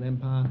Assyrian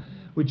Empire,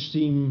 which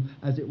seem,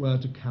 as it were,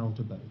 to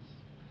counter both.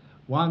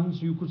 One,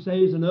 you could say,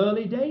 is an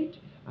early date,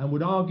 and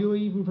would argue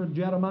even for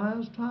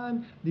Jeremiah's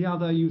time. The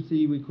other, you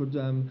see, we could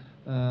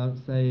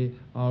say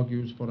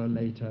argues for a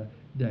later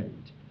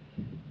date.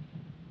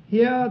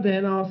 Here,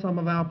 then, are some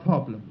of our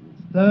problems.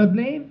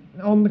 Thirdly,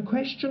 on the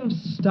question of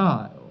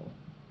style,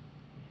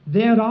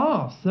 there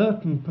are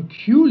certain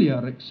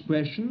peculiar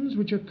expressions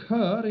which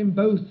occur in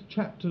both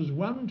chapters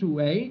 1 to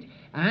 8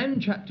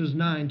 and chapters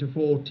 9 to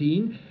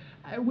 14,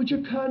 which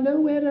occur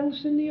nowhere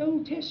else in the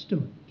Old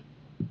Testament.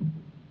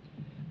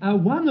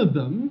 One of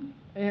them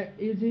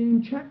is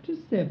in chapter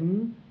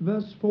 7,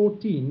 verse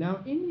 14. Now,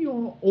 in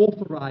your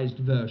authorized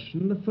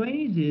version, the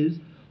phrase is,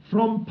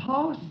 from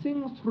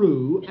passing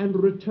through and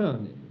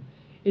returning.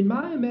 In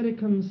my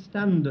American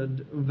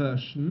Standard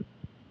Version,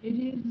 it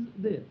is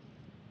this.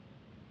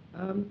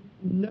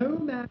 No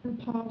man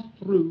passed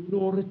through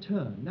nor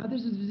returned. Now,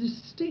 this is a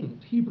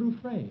distinct Hebrew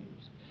phrase.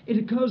 It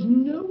occurs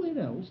nowhere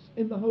else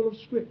in the whole of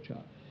Scripture.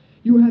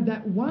 You have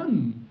that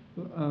one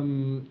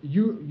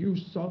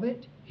use of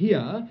it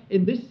here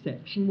in this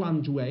section,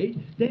 1 to 8.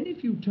 Then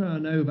if you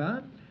turn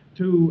over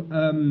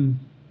to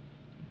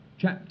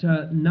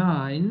chapter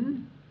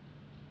 9,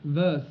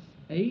 verse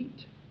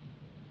 8,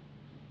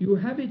 you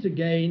have it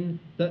again,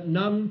 that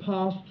none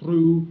pass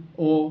through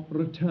or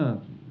return.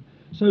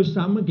 So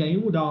some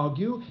again would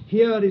argue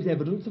here is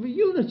evidence of a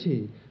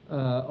unity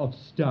of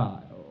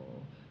style.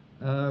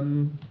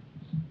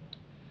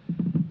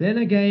 Then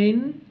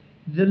again,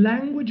 The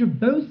language of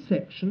both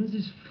sections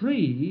is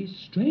free,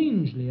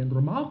 strangely and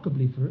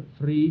remarkably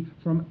free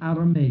from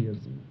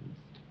Aramaisms.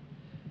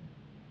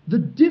 The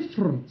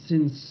difference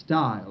in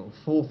style,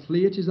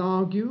 fourthly, it is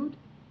argued,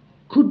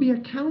 could be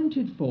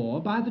accounted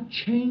for by the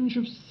change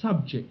of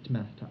subject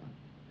matter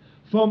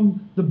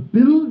from the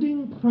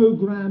building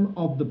program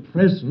of the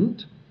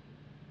present,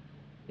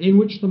 in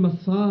which the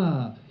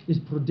Messiah is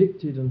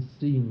predicted and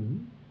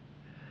seen,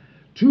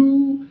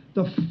 to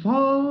the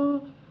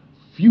far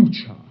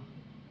future,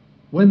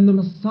 when the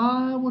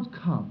Messiah would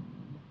come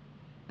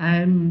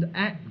and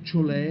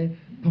actually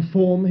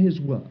perform his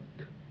work.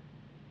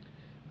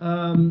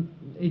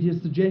 It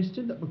is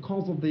suggested that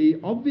because of the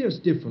obvious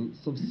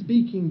difference of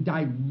speaking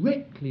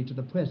directly to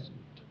the present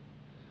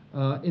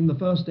in the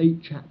first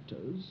 8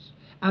 chapters,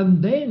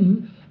 and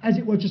then, as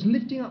it were, just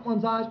lifting up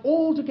one's eyes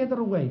altogether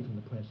away from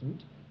the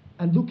present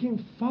and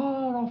looking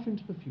far off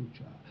into the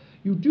future,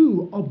 you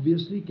do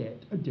obviously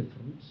get a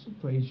difference of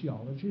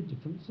phraseology, a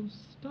difference of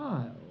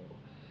style.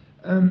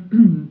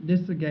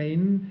 This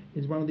again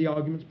is one of the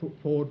arguments put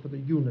forward for the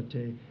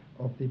unity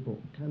of the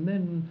book. And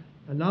then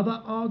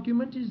another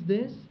argument is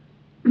this: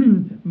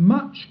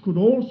 much could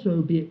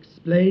also be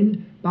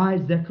explained by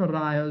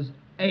Zechariah's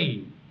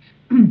age.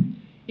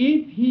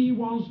 If he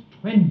was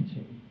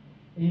 20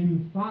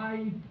 in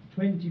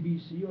 520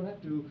 BC, you'll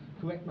have to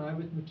correct my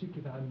arithmetic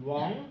if I'm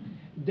wrong,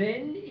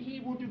 then he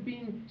would have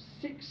been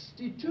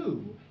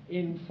 62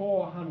 in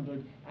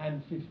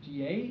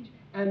 458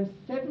 and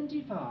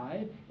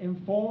 75 in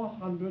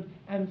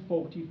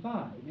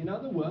 445. In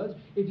other words,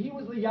 if he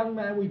was the young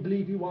man we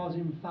believe he was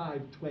in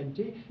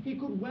 520, he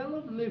could well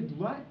have lived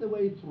right the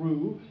way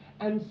through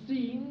and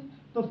seen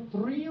the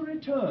 3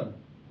 returns.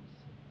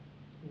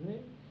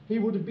 He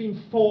would have been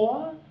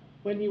 4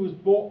 when he was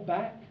brought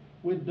back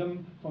with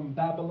them from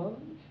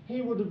Babylon.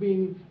 He would have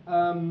been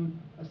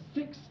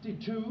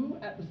 62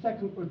 at the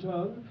second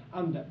return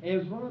under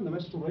Ezra and the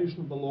restoration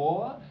of the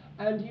law,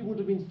 and he would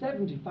have been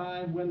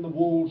 75 when the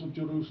walls of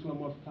Jerusalem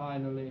were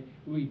finally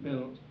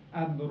rebuilt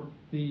and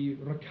the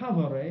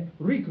recovery,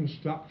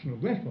 reconstruction,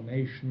 and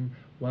reformation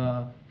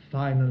were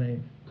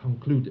finally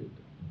concluded.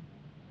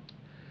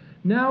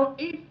 Now,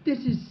 if this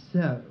is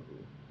so,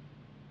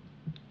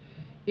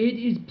 it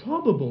is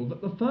probable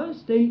that the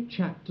first 8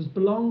 chapters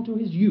belong to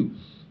his youth,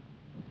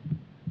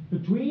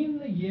 between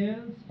the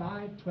years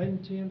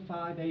 520 and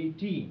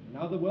 518. In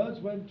other words,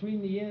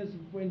 between the years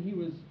when he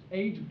was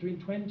aged between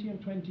 20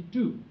 and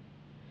 22.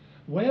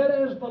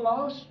 Whereas the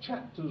last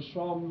chapters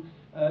from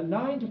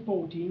 9 to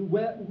 14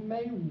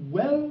 may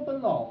well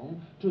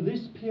belong to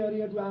this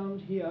period round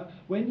here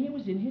when he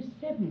was in his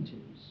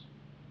 70s.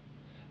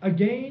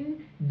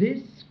 Again,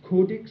 this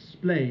could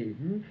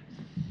explain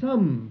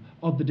some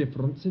of the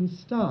difference in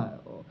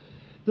style.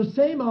 The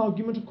same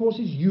argument, of course,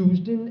 is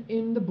used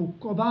in the book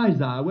of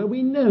Isaiah, where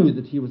we know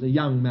that he was a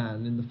young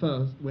man in the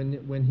first,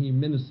 when he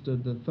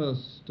ministered the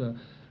first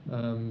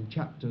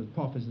chapters,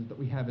 prophecies that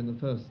we have in the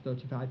first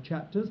 35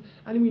 chapters,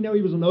 and we know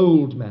he was an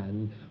old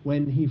man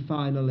when he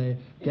finally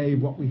gave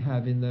what we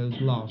have in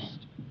those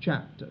last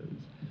chapters.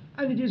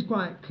 And it is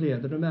quite clear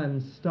that a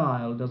man's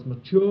style does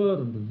mature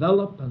and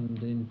develop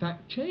and, in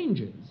fact,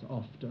 changes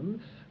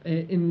often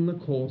in the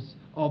course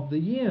of the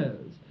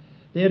years.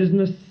 There is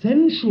an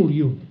essential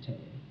unity,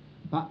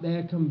 but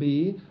there can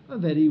be a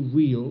very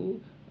real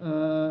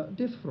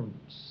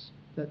difference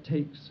that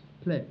takes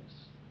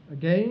place.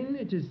 Again,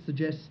 it is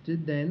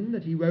suggested then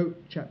that he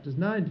wrote chapters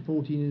 9 to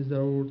 14 in his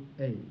old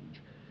age.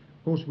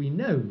 Of course, we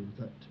know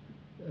that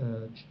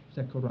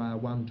Zechariah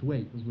 1 to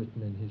 8 was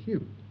written in his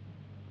youth.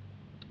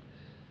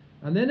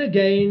 And then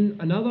again,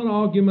 another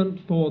argument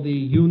for the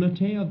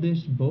unity of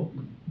this book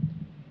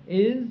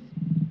is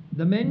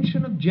the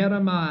mention of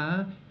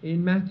Jeremiah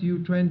in Matthew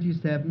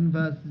 27,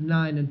 verses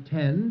 9 and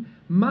 10,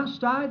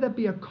 must either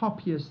be a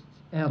copyist's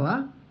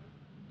error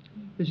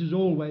 — this is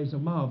always a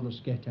marvellous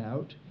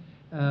get-out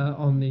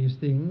on these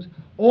things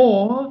 —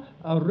 or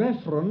a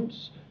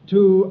reference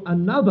to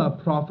another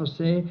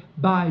prophecy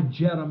by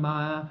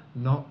Jeremiah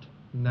not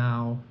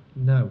now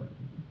known.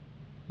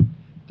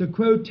 The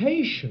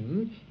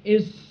quotation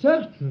is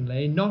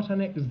certainly not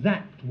an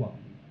exact one,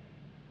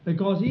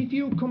 because if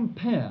you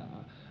compare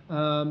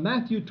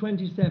Matthew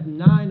 27,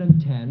 9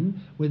 and 10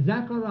 with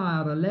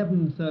Zechariah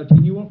 11,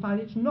 13, you will find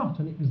it's not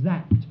an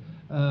exact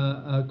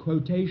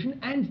quotation,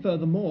 and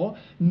furthermore,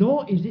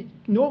 nor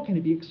can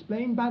it be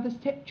explained by the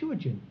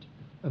Septuagint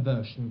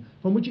version,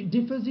 from which it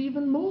differs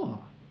even more.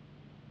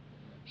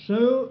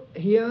 So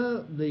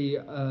here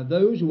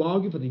those who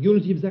argue for the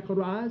unity of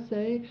Zechariah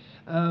say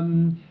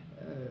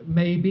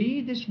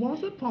maybe this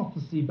was a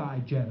prophecy by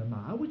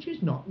Jeremiah which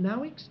is not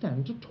now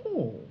extant at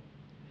all.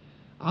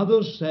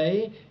 Others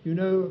say,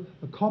 the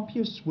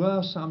copyists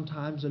were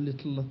sometimes a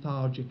little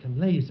lethargic and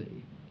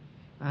lazy.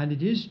 And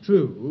it is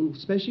true,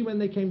 especially when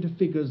they came to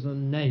figures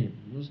and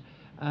names,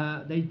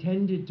 they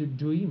tended to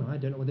dream. I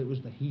don't know whether it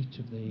was the heat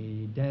of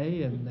the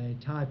day and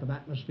the type of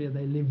atmosphere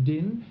they lived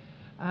in,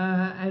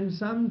 and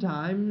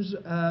sometimes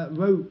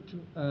wrote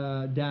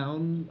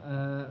down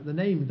the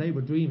names they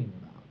were dreaming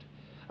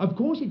about. Of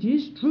course, it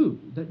is true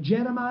that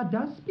Jeremiah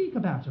does speak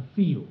about a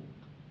field,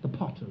 the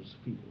potter's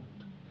field.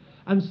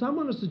 And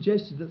someone has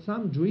suggested that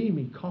some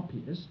dreamy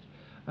copyist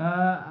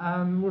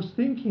was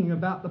thinking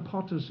about the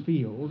potter's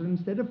field, and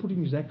instead of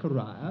putting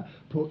Zechariah,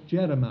 put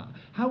Jeremiah.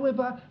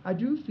 However, I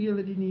do feel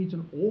that he needs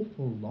an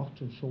awful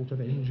lot of sort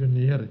of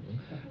engineering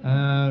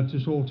to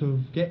sort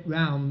of get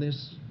round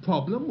this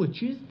problem,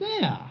 which is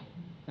there.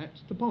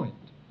 That's the point.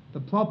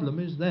 The problem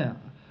is there.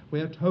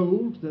 We are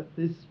told that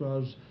this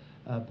was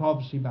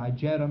prophecy by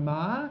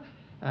Jeremiah,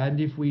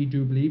 and if we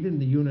do believe in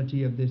the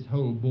unity of this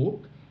whole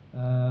book,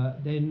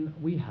 then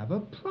we have a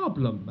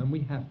problem, and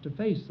we have to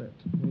face it.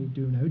 We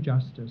do no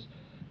justice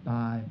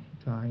by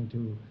trying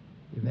to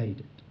evade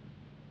it.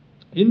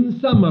 In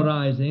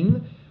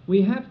summarizing,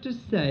 we have to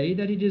say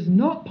that it is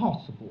not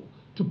possible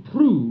to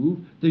prove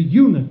the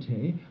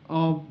unity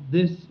of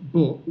this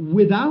book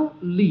without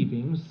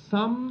leaving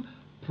some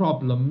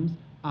problems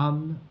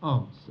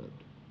unanswered.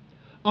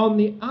 On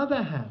the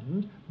other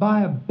hand,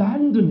 by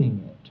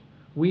abandoning it,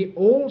 we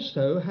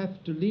also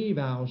have to leave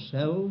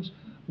ourselves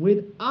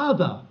with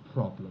other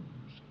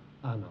problems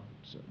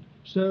unanswered.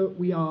 So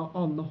we are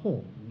on the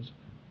horns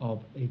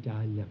of a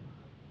dilemma.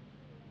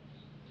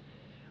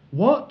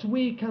 What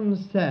we can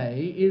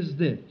say is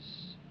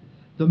this: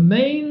 the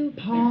main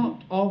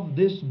part of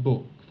this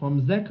book,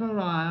 from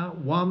Zechariah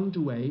 1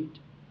 to 8,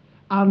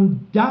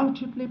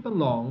 undoubtedly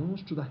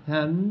belongs to the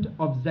hand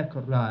of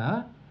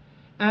Zechariah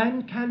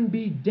and can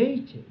be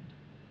dated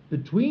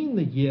between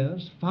the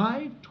years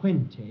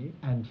 520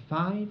 and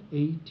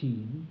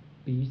 518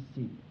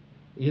 BC,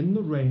 in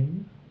the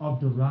reign of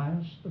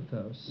Darius I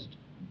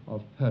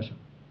of Persia.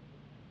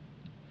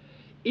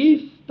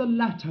 If the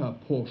latter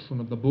portion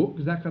of the book,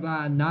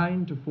 Zechariah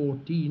 9 to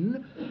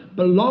 14,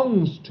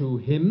 belongs to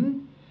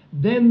him,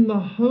 then the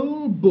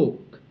whole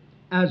book,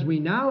 as we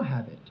now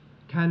have it,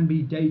 can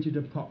be dated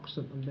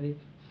approximately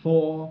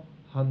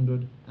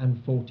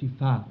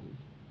 445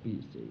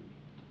 BC.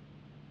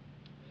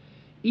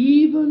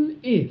 Even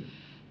if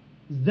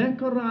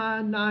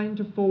Zechariah 9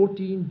 to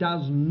 14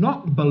 does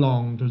not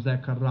belong to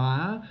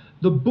Zechariah,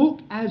 the book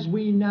as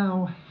we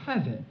now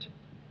have it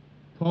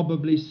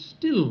probably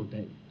still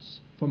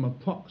dates from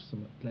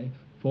approximately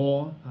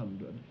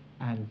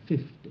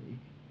 450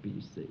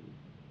 BC.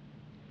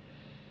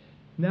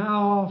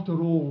 Now,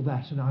 after all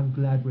that, and I'm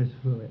glad we're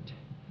through it,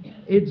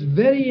 it's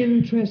very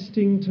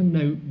interesting to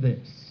note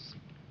this,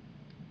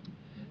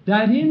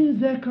 that in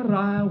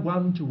Zechariah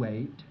 1 to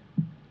 8,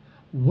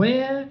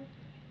 where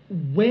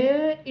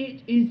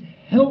it is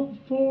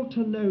helpful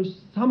to know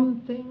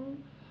something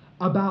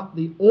about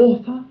the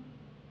author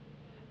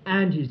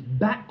and his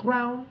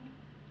background,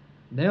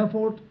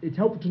 therefore it's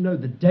helpful to know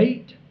the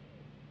date,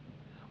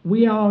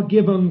 we are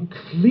given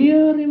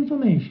clear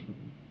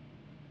information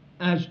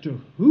as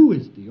to who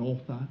is the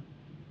author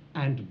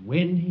and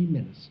when he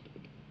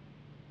ministered.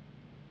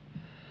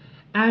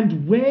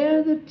 And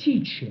where the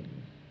teaching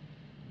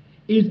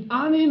is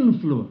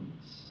uninfluenced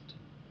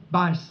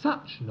by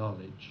such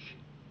knowledge,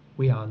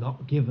 we are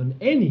not given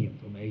any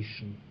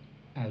information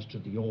as to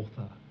the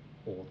author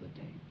or the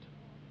date.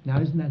 Now,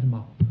 isn't that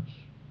marvelous?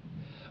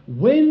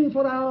 When,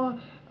 for our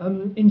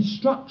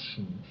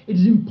instruction, it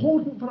is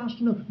important for us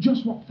to know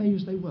just what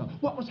phase they were,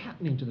 what was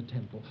happening to the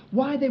temple,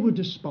 why they were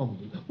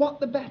despondent, what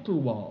the battle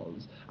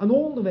was, and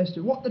all the rest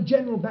of it, what the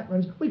general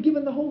background is, we're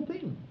given the whole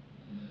thing.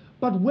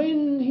 But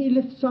when he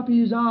lifts up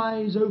his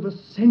eyes over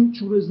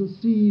centuries and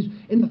sees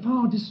in the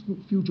far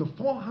distant future,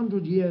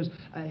 400 years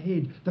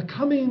ahead, the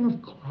coming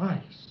of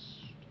Christ,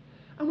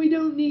 and we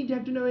don't need to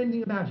have to know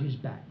anything about his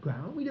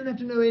background, we don't have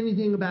to know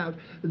anything about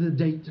the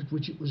date at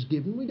which it was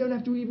given, we don't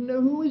have to even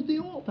know who is the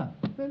author.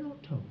 We're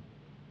not told.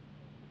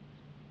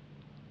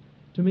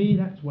 To me,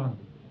 that's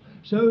wonderful.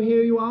 So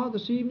here you are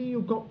this evening,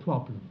 you've got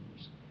problems.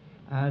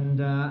 And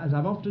as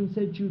I've often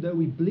said to you, though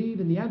we believe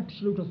in the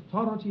absolute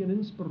authority and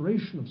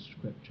inspiration of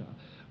Scripture,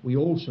 we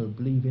also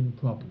believe in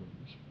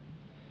problems.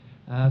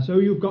 So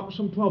you've got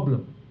some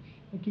problems.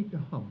 And keep you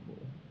humble.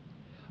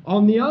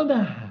 On the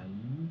other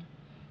hand,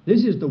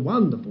 this is the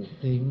wonderful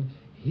thing.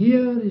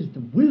 Here is the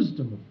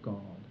wisdom of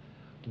God,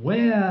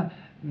 where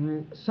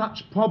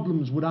such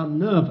problems would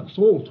unnerve us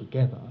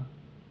altogether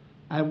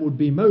and would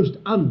be most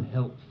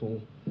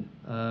unhelpful.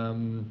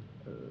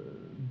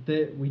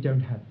 We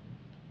don't have them.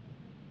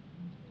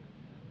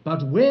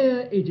 But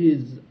where it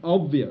is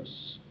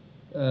obvious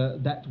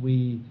that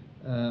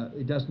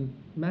it doesn't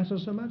matter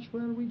so much,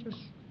 well,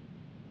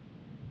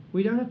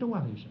 we don't have to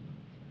worry so much.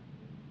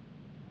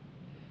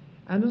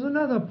 And there's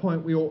another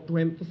point we ought to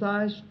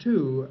emphasize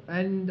too,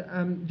 and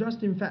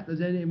just in fact,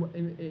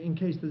 in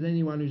case there's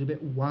anyone who's a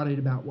bit worried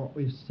about what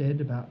we've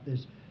said about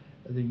this,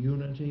 the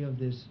unity of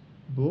this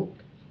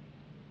book,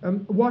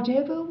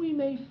 whatever we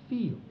may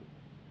feel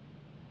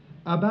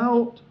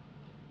about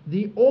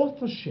the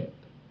authorship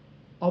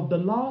of the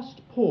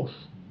last portion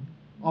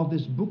of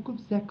this book of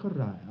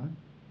Zechariah,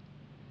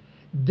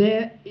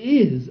 there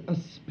is a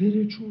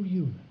spiritual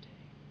unity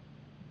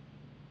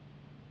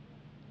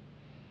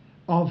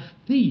of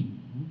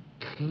theme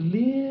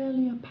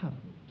clearly apparent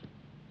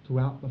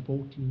throughout the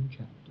 14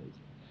 chapters.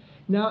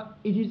 Now,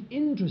 it is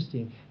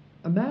interesting,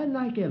 a man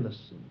like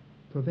Ellison,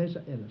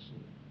 Professor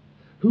Ellison,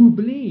 who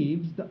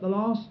believes that the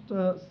last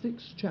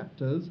 6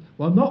 chapters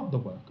were not the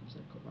work of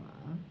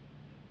Zechariah,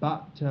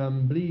 but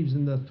believes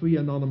in the 3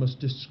 anonymous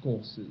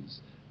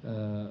discourses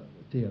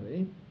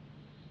theory,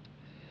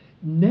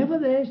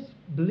 nevertheless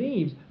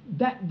believes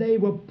that they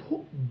were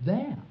put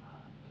there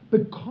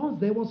because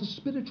there was a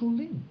spiritual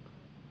link.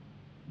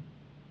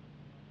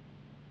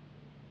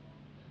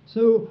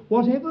 So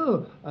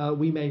whatever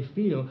we may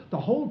feel, the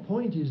whole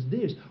point is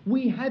this: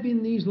 we have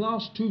in these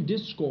last 2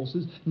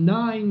 discourses,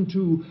 9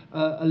 to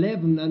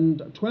 11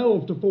 and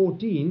 12 to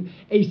 14,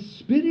 a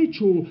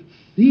spiritual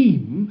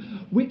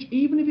theme which,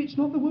 even if it's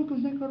not the work of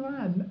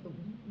Zechariah,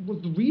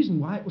 was the reason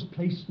why it was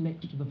placed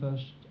next to the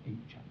first 8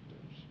 chapters.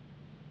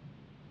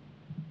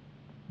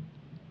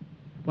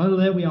 Well,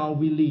 there we are.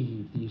 We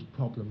leave these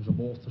problems of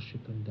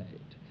authorship and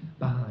date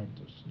behind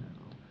us now.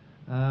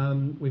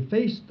 We've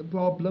faced the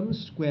problem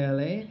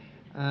squarely.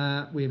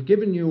 We've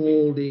given you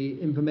all the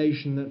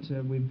information that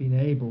we've been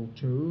able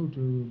to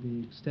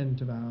the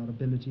extent of our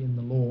ability in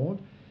the Lord.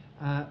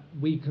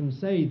 We can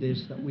say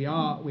this, that we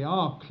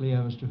are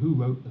clear as to who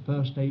wrote the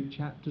first 8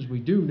 chapters. We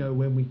do know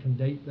when we can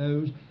date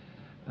those.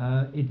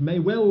 It may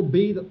well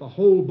be that the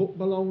whole book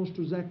belongs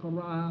to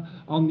Zechariah.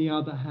 On the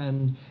other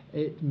hand,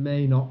 it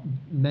may not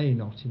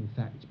in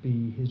fact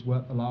be his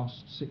work, the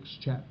last 6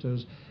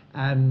 chapters.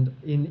 And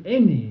in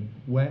any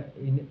way,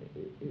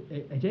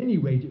 at any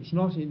rate, it's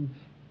not in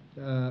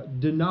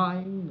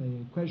denying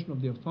the question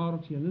of the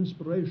authority and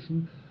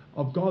inspiration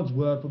of God's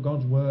word, for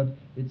God's word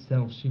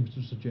itself seems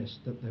to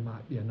suggest that there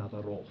might be another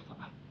author.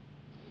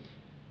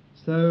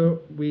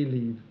 So we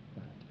leave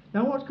that.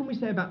 Now, what can we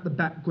say about the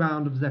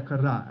background of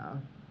Zechariah?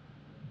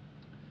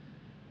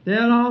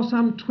 There are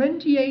some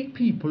 28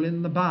 people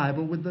in the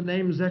Bible with the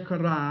name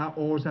Zechariah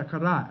or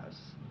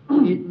Zacharias.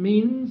 It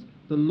means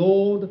the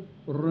Lord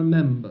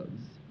remembers.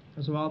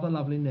 That's a rather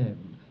lovely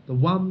name. The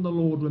one the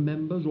Lord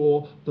remembers,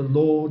 or the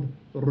Lord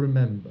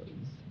remembers.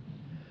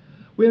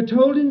 We are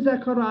told in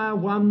Zechariah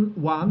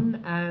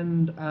 1:1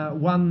 and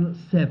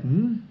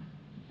 1:7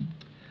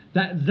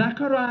 that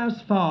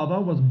Zechariah's father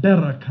was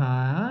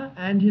Berechiah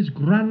and his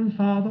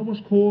grandfather was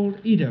called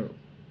Iddo.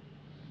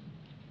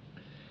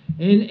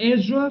 In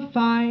Ezra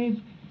 5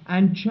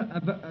 and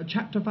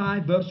chapter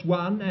 5 verse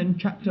 1 and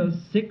chapter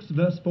 6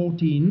 verse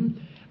 14,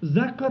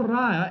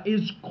 Zechariah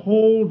is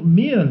called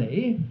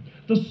merely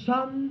the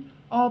son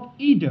of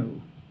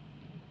Iddo.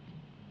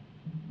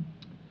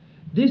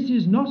 This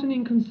is not an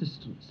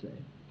inconsistency,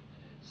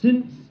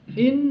 since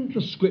in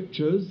the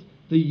scriptures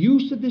the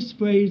use of this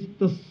phrase,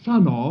 the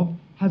son of,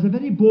 has a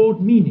very broad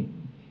meaning.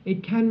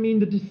 It can mean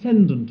the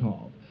descendant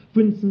of.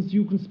 For instance,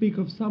 you can speak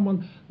of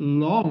someone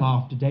long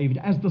after David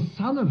as the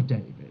son of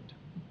David,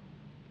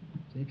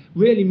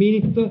 really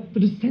meaning the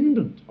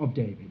descendant of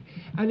David.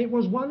 And it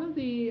was one of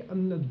the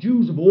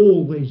Jews have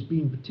always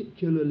been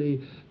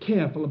particularly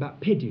careful about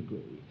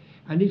pedigree,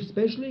 and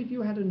especially if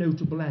you had a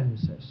notable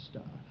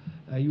ancestor,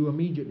 you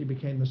immediately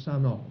became the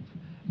son of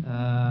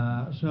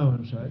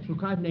so-and-so. It's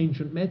quite an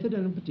ancient method,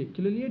 and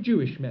particularly a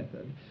Jewish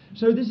method.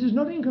 So this is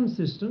not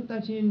inconsistent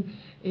that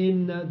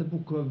in the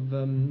book of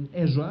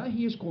Ezra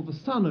he is called the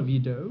son of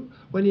Iddo,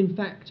 when in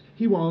fact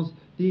he was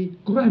the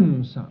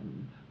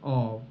grandson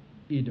of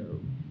Iddo.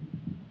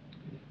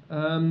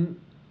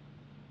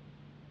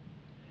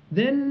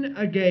 Then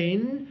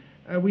again,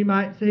 we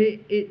might say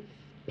it's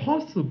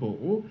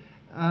possible,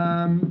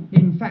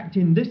 in fact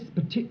in this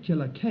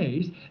particular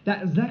case,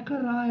 that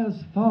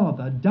Zechariah's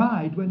father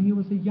died when he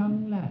was a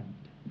young lad,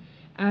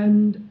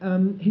 and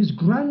his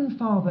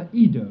grandfather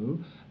Iddo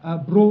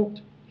brought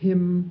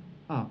him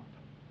up.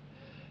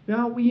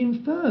 Now we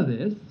infer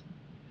this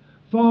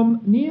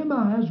from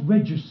Nehemiah's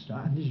register,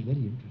 and this is very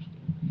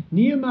interesting,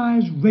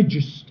 Nehemiah's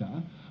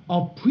register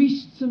of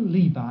priests and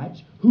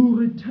Levites who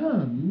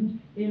returned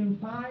in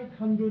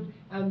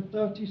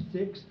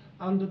 536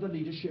 under the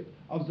leadership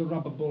of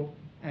Zerubbabel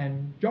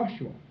and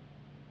Joshua.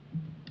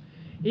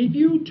 If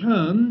you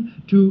turn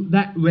to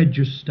that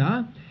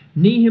register,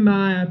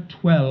 Nehemiah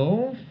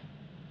 12,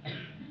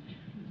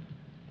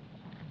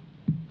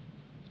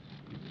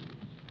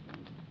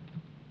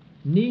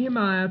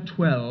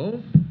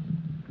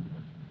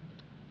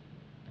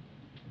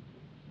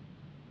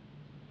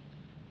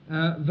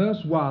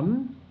 verse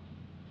 1.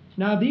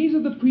 Now these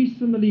are the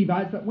priests and the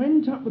Levites that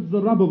went up with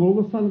Zerubbabel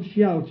the son of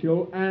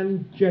Shealtiel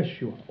and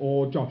Joshua.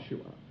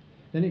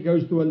 Then it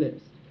goes through a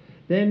list.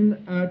 Then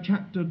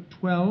chapter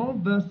 12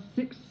 verse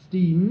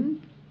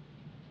 16,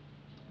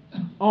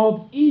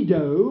 of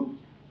Iddo,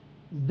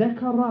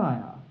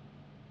 Zechariah.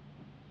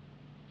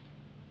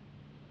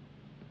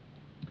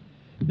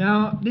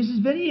 Now this is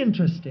very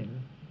interesting,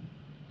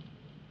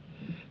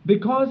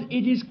 because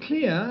it is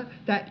clear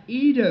that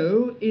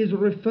Iddo is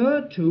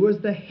referred to as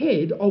the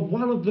head of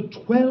one of the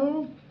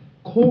 12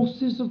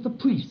 courses of the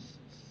priests.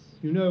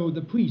 You know,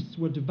 the priests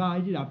were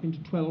divided up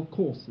into 12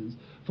 courses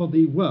for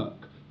the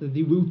work,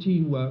 the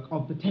routine work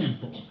of the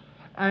temple.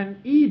 And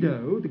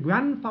Iddo, the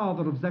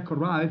grandfather of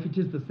Zechariah, if it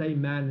is the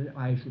same man,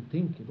 I should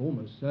think it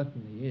almost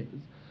certainly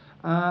is,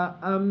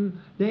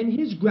 then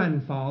his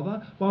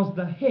grandfather was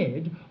the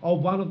head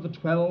of one of the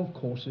 12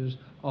 courses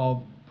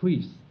of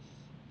priests.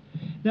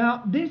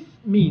 Now, this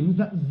means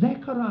that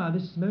Zechariah,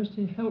 this is most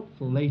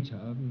helpful later,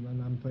 and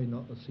I'm afraid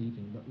not this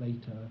evening, but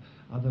later,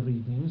 other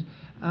evenings,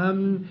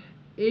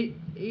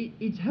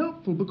 it's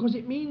helpful because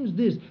it means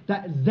this,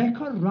 that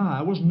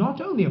Zechariah was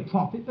not only a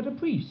prophet, but a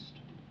priest.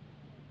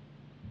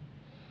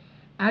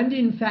 And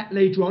in fact,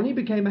 later on, he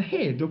became a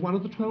head of one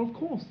of the 12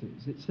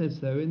 courses. It says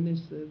so in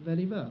this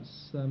very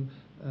verse,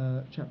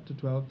 chapter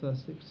 12,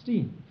 verse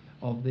 16,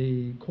 of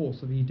the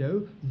course of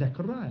Edo,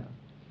 Zechariah.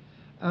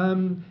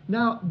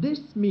 Now, this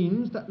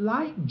means that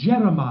like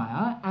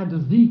Jeremiah and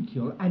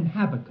Ezekiel and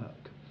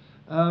Habakkuk,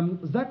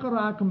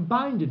 Zechariah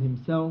combined in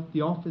himself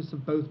the office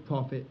of both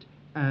prophet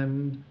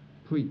and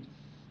priest.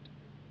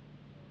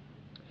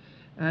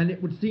 And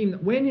it would seem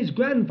that when his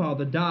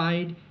grandfather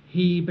died,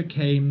 he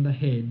became the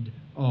head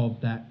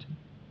of that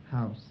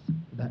house,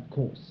 that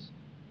course.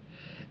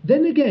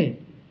 Then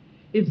again,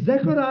 if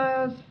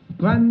Zechariah's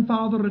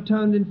grandfather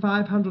returned in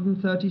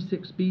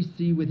 536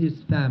 BC with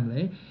his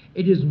family,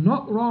 it is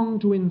not wrong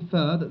to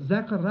infer that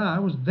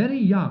Zechariah was very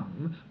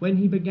young when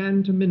he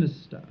began to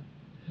minister.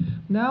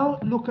 Now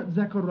look at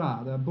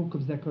Zechariah, the book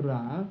of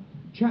Zechariah,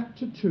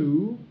 chapter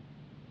 2,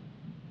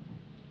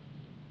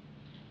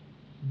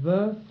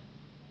 verse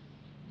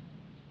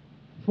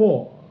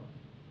 4.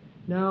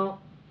 Now,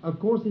 of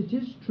course, it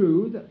is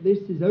true that this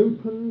is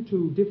open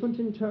to different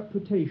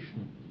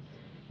interpretations.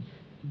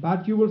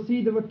 But you will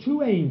see there are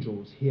two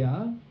angels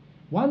here.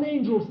 One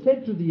angel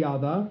said to the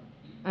other,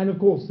 and of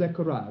course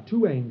Zechariah,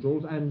 two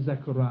angels and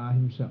Zechariah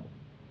himself.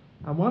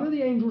 And one of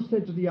the angels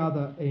said to the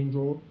other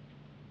angel,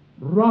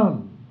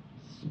 "Run,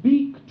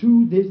 speak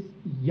to this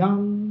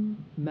young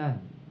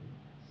man,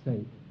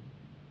 say."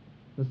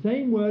 The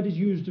same word is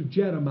used of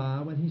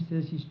Jeremiah when he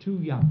says he's too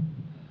young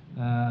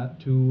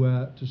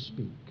to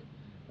speak,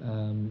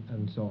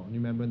 and so on. You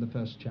remember in the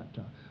first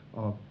chapter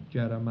of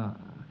Jeremiah.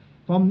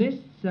 From this,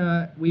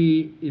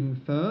 we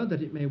infer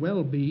that it may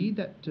well be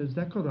that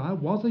Zechariah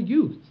was a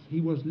youth.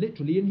 He was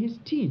literally in his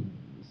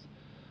teens.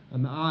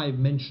 I've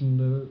mentioned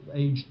the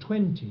age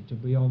 20 to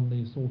be on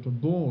the sort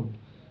of broad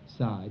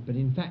side, but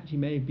in fact he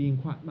may have been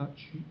quite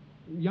much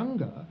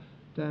younger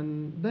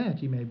than that.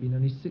 He may have been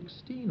only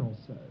 16 or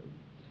so.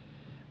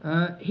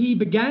 He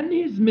began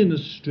his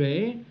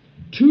ministry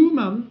 2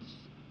 months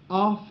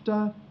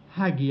after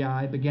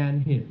Haggai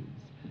began his.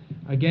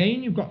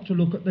 Again, you've got to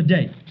look at the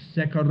dates.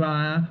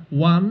 Zechariah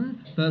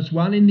 1, verse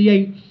 1, in the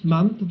 8th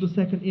month of the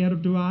 2nd year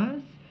of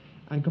Darius,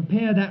 and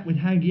compare that with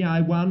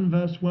Haggai 1,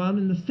 verse 1,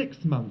 in the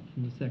 6th month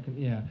in the 2nd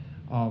year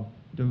of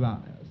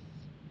Darius.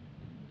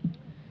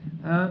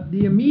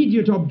 The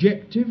immediate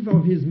objective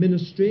of his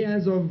ministry,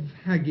 as of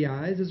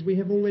Haggai's, as we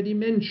have already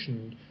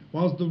mentioned,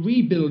 was the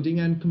rebuilding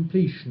and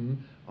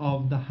completion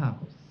of the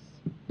house.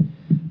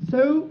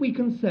 So we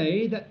can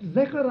say that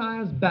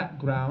Zechariah's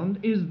background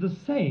is the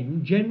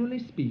same, generally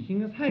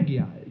speaking, as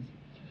Haggai's.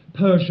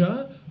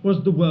 Persia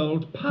was the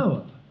world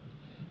power,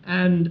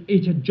 and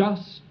it had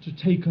just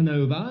taken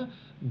over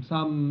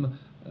some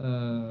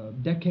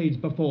decades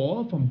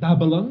before from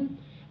Babylon.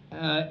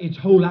 Its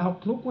whole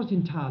outlook was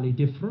entirely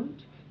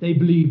different. They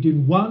believed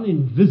in one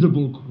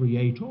invisible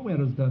creator,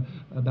 whereas the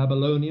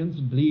Babylonians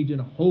believed in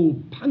a whole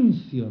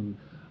pantheon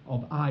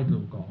of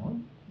idol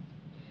gods.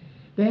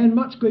 They had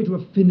much greater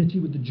affinity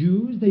with the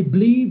Jews. They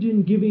believed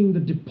in giving the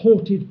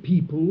deported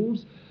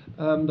peoples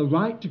the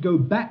right to go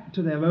back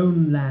to their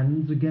own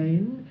lands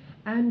again,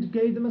 and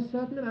gave them a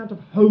certain amount of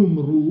home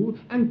rule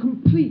and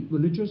complete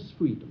religious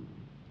freedom.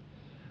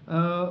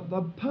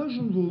 The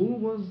Persian rule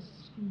was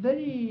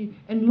very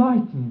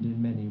enlightened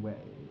in many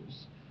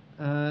ways,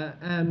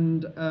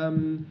 and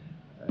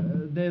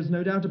there's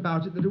no doubt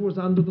about it that it was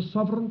under the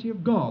sovereignty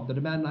of God that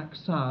a man like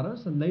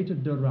Cyrus and later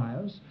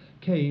Darius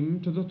came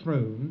to the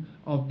throne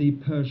of the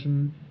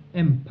Persian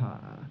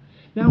Empire.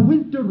 Now,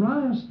 with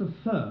Darius the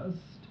First,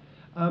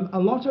 a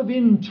lot of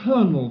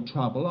internal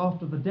trouble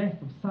after the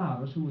death of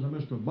Cyrus, who was a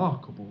most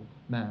remarkable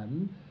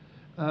man,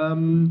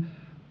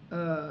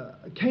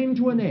 came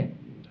to an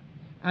end.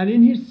 And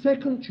in his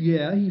 2nd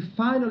year, he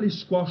finally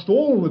squashed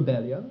all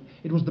rebellion.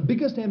 It was the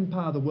biggest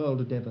empire the world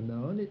had ever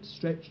known. It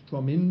stretched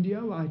from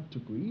India right to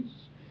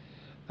Greece.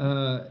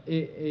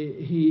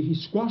 He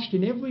squashed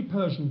in every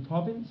Persian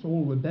province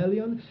all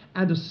rebellion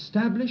and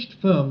established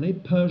firmly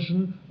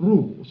Persian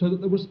rule, so that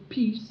there was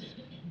peace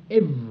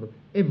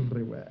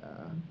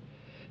everywhere.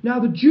 Now,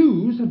 the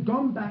Jews had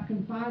gone back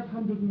in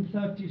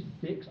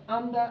 536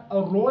 under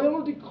a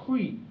royal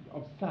decree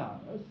of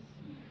Cyrus.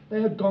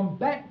 They had gone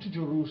back to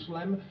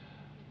Jerusalem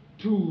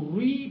to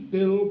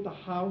rebuild the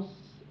house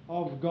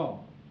of God.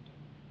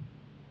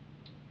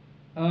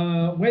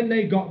 When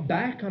they got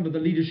back under the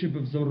leadership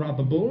of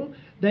Zerubbabel,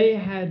 they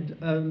had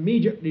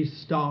immediately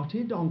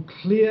started on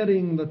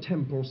clearing the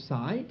temple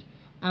site,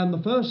 and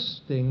the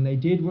first thing they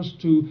did was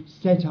to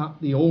set up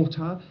the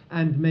altar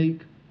and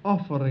make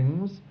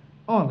offerings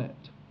on it.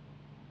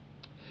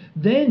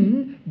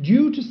 Then,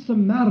 due to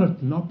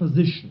Samaritan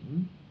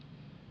opposition,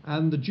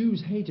 and the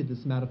Jews hated the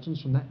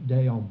Samaritans from that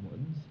day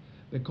onwards,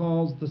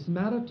 because the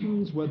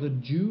Samaritans were the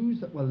Jews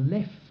that were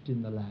left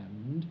in the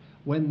land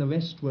when the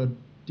rest were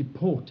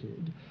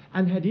deported,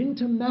 and had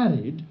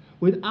intermarried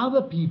with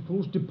other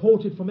peoples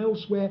deported from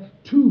elsewhere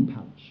to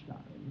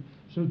Palestine.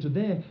 So to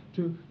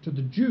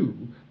the Jew,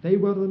 they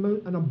were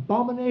an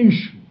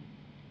abomination,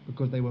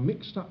 because they were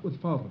mixed up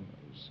with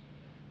foreigners.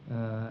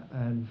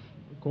 And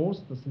of course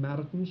the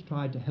Samaritans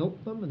tried to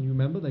help them, and you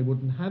remember they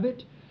wouldn't have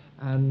it,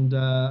 and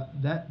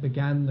that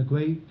began the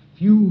great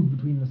feud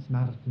between the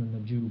Samaritan and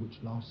the Jew, which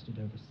lasted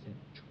over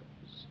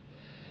centuries.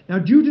 Now,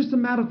 due to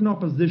Samaritan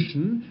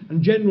opposition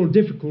and general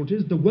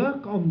difficulties, the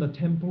work on the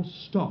temple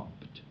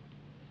stopped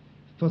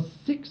for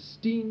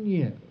 16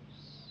 years,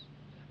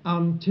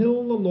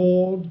 until the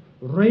Lord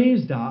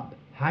raised up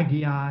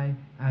Haggai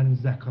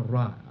and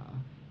Zechariah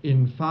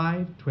in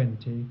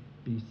 520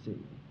 BC.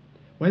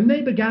 When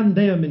they began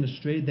their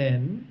ministry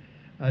then,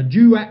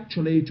 due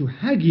actually to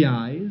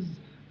Haggai's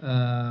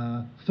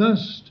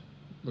first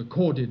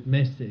recorded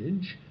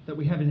message that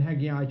we have in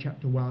Haggai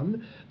chapter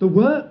 1, the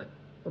work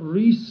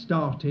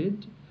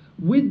restarted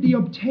with the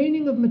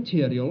obtaining of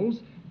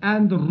materials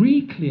and the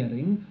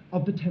re-clearing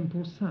of the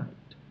temple site.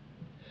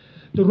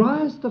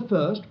 Darius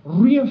I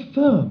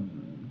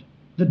reaffirmed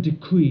the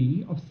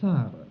decree of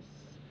Cyrus,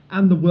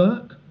 and the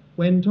work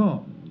went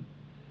on,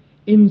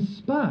 in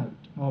spite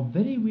of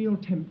very real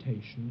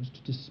temptations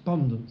to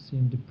despondency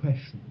and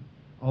depression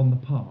on the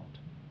part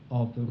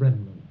of the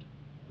remnant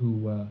who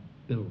were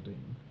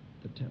building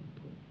the temple.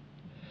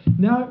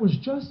 Now, it was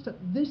just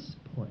at this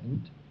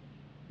point,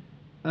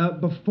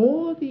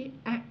 before the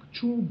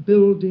actual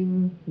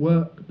building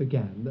work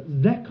began, that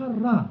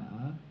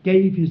Zechariah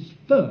gave his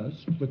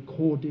first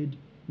recorded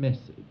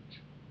message.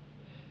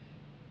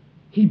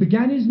 He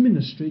began his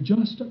ministry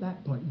just at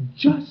that point,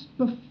 just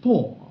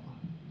before,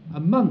 a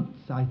month,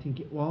 I think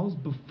it was,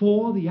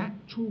 before the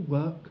actual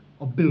work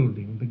of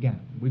building began.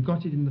 We've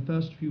got it in the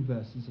first few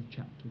verses of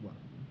chapter 1.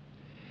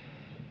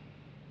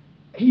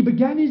 He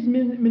began his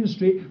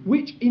ministry,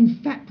 which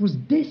in fact was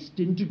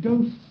destined to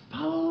go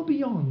far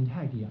beyond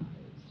Haggai's.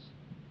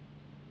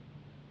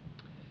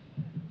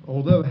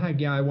 Although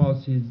Haggai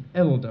was his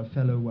elder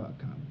fellow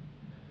worker.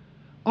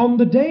 On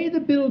the day the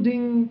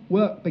building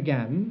work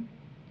began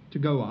to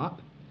go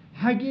up,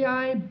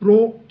 Haggai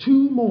brought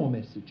two more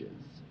messages,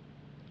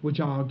 which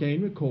are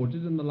again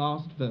recorded in the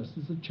last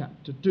verses of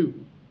chapter 2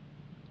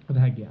 of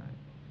Haggai.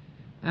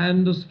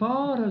 And as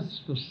far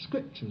as the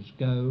scriptures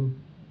go,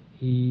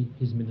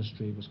 his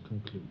ministry was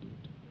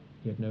concluded.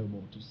 He had no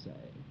more to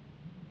say.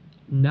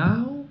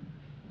 Now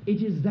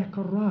it is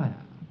Zechariah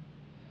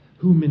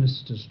who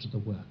ministers to the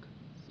workers.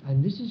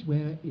 And this is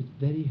where it's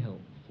very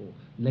helpful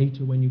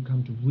later when you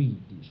come to read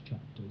these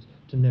chapters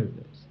to know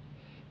this.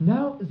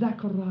 Now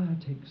Zechariah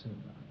takes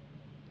over.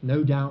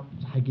 No doubt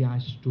Haggai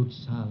stood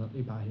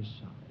silently by his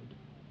side.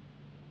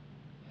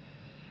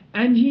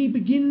 And he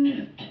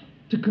begins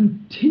to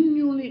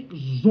continually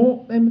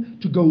exhort them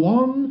to go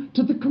on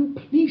to the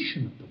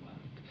completion of the work.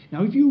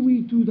 Now, if you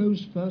read through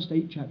those first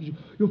 8 chapters,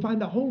 you'll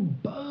find the whole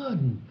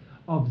burden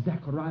of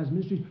Zechariah's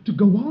ministry to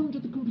go on to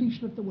the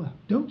completion of the work.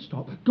 Don't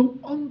stop. Go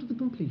on to the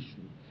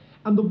completion.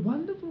 And the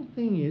wonderful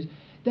thing is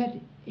that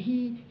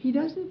he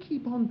doesn't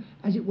keep on,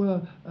 as it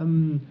were,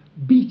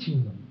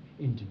 beating them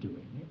into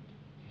doing it.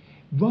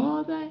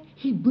 Rather,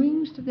 he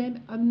brings to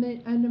them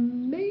an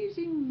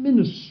amazing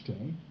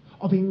ministry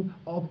of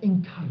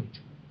encouragement,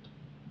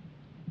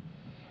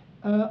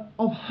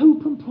 of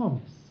hope and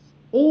promise.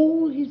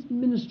 All his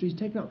ministry is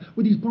taken up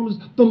with these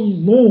promises. The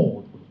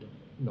Lord will do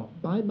it,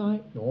 not by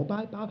might nor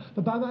by power,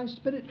 but by my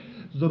Spirit.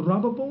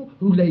 Zerubbabel,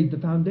 who laid the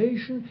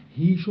foundation,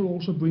 he shall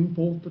also bring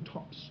forth the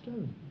top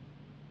stone.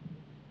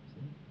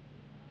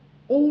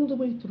 All the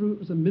way through, it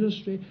was a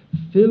ministry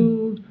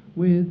filled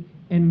with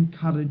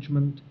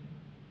encouragement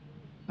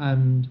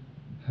and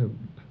hope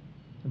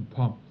and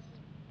promise.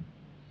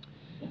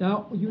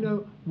 Now, you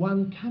know,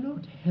 one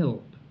cannot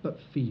help but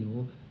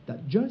feel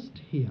that just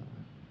here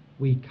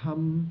we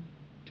come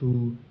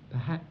to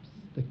perhaps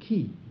the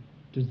key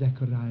to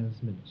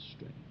Zechariah's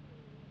ministry.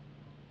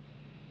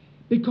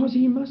 Because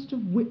he must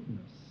have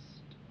witnessed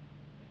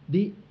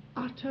the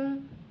utter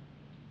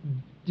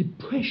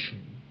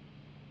depression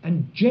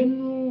and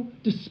general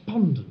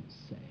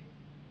despondency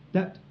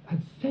that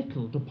had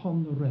settled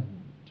upon the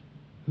remnant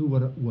who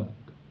were at work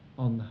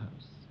on the house.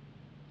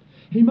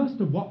 He must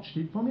have watched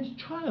it from his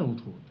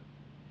childhood.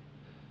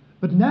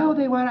 But now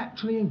they were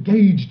actually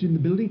engaged in the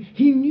building.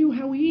 He knew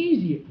how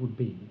easy it would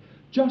be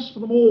just for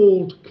them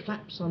all to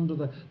collapse under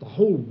the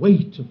whole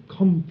weight of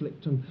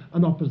conflict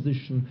and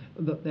opposition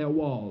that there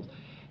was.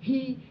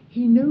 He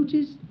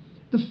noticed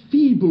the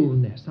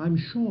feebleness, I'm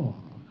sure,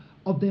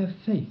 of their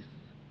faith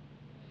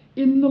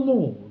in the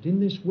Lord,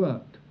 in this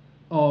work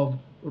of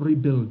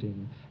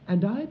rebuilding.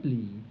 And I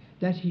believe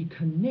that he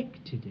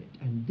connected it,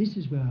 and this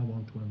is where I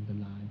want to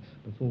underline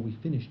before we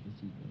finish this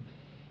evening,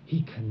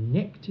 he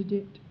connected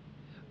it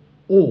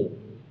all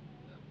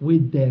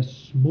with their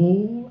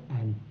small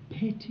and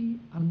petty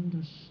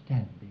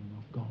understanding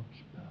of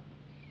God's purpose.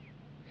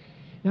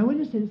 Now,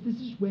 in a sense,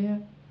 this is where,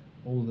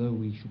 although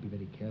we should be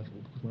very careful,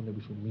 because one day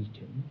we shall meet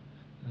him,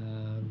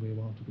 We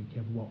want to be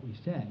careful what we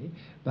say,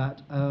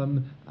 but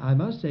I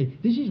must say,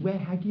 this is where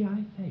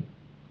Haggai failed.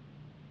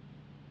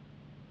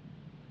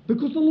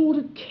 Because the Lord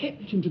had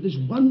kept him to this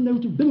one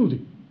note of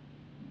building.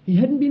 He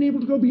hadn't been able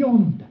to go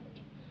beyond that.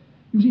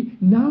 You see,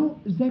 now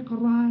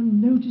Zechariah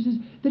notices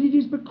that it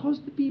is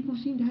because the people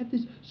seem to have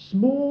this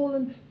small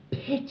and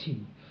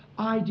petty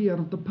idea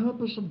of the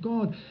purpose of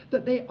God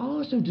that they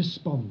are so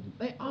despondent,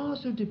 they are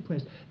so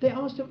depressed, they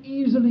are so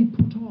easily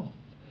put off.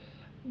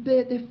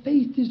 Their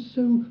faith is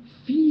so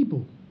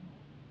feeble.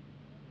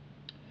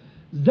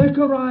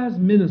 Zechariah's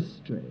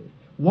ministry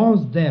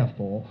was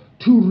therefore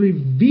to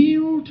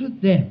reveal to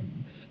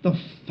them the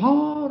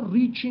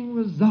far-reaching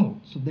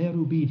results of their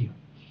obedience,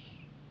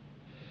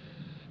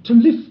 to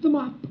lift them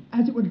up,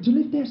 as it were, to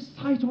lift their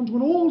sight onto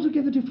an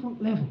altogether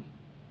different level,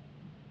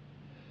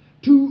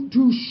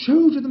 to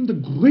show to them the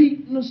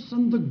greatness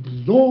and the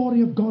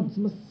glory of God's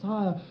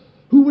Messiah,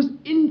 who was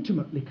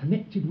intimately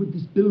connected with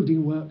this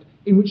building work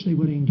in which they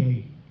were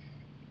engaged.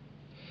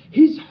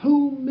 His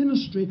whole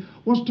ministry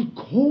was to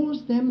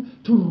cause them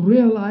to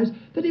realize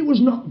that it was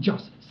not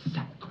just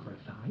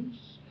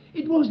sacrifice,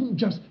 it wasn't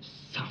just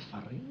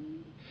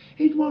suffering,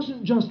 it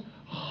wasn't just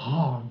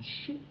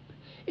hardship,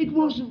 it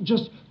wasn't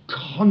just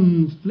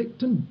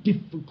conflict and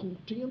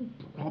difficulty and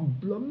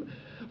problem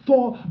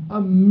for a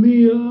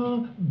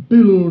mere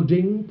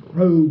building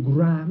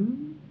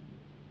program.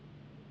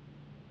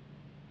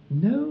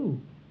 No.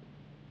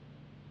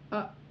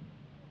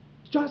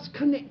 Just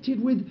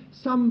connected with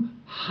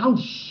some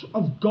house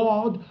of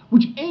God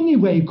which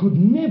anyway could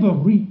never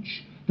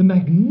reach the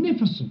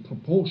magnificent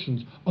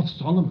proportions of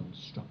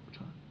Solomon's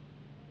structure.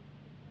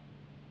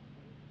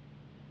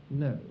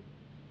 No.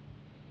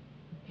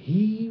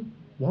 He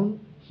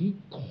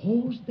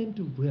caused them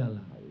to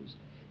realize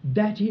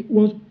that it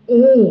was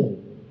all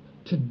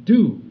to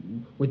do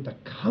with the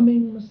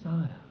coming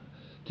Messiah,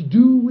 to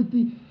do with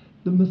the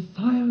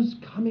Messiah's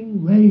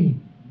coming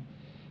reign,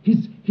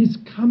 his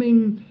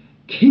coming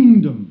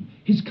kingdom,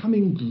 his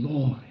coming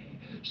glory.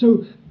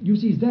 So you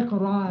see,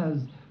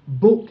 Zechariah's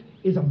book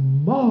is a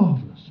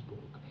marvelous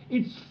book.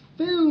 It's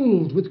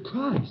filled with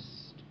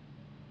Christ,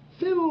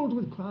 filled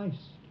with Christ,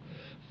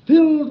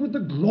 filled with the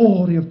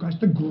glory of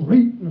Christ, the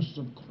greatness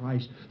of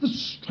Christ, the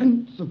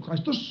strength of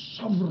Christ, the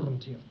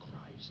sovereignty of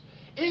Christ.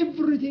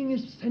 Everything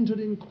is centered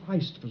in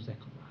Christ for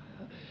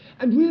Zechariah.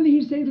 And really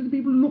he's saying to the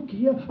people, look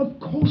here, of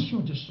course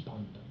you're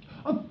despondent.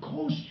 Of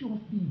course you're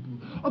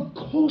feeble. Of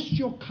course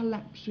you're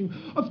collapsing.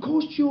 Of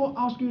course you're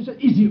asking yourself,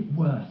 is it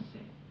worth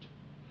it?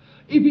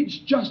 If it's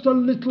just a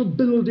little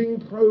building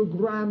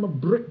program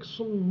of bricks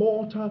and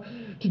mortar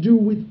to do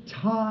with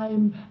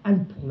time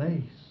and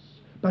place.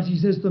 But he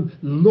says to them,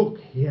 look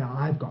here,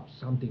 I've got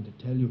something to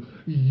tell you.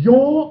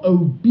 Your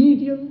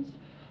obedience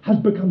has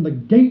become the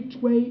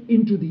gateway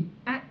into the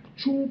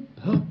actual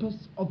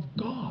purpose of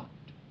God.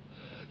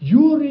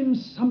 You're in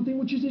something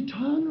which is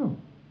eternal.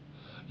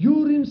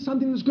 You're in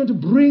something that's going to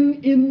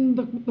bring in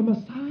the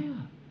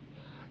Messiah.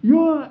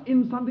 You're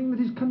in something that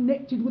is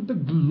connected with the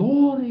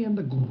glory and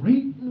the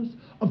greatness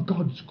of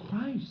God's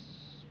Christ.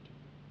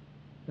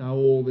 Now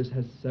all this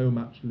has so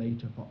much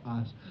later for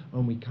us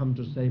when we come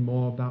to say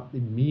more about the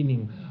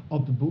meaning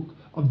of the book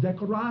of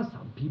Zechariah.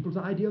 Some people's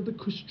idea of the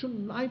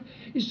Christian life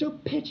is so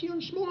petty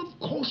and small. Of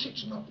course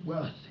it's not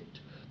worth it.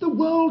 The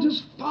world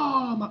has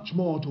far much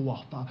more to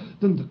offer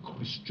than the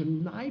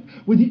Christian life,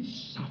 with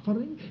its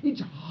suffering, its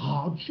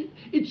hardship,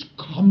 its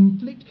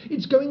conflict,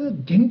 its going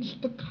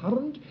against the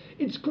current,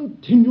 its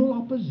continual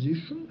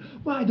opposition.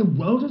 Why, the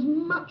world has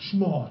much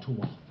more to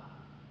offer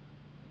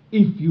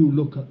if you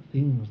look at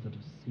things that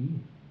are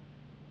seen.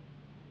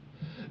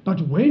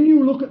 But when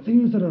you look at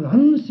things that are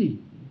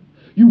unseen,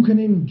 you can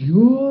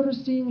endure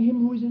seeing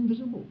him who is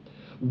invisible.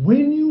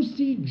 When you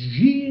see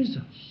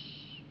Jesus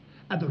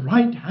at the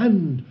right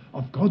hand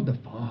of God the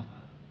Father,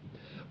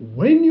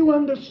 when you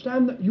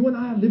understand that you and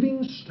I are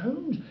living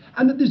stones,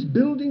 and that this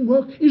building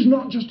work is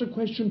not just a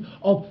question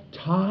of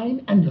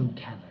time and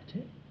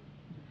locality,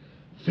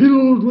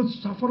 filled with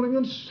suffering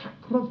and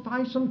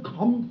sacrifice and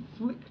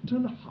conflict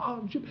and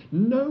hardship,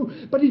 no,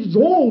 but it is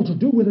all to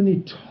do with an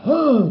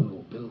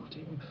eternal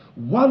building,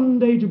 one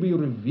day to be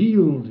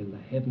revealed in the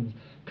heavens,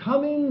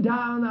 coming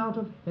down out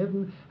of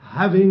heaven,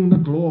 having the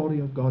glory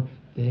of God,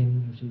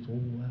 then it is all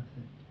worth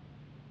it.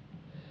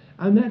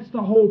 And that's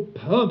the whole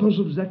purpose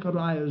of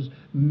Zechariah's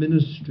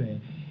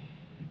ministry.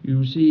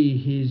 You see,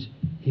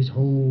 his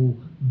whole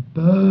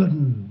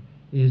burden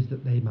is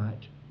that they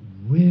might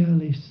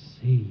really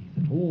see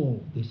that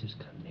all this is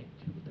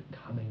connected with the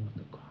coming of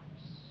the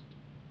Christ.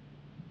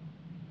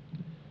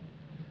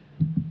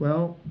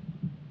 Well,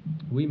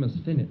 we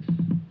must finish.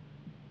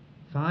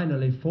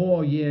 Finally,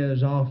 4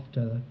 years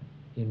after,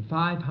 in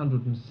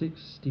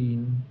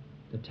 516,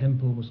 the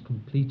temple was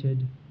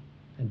completed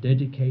and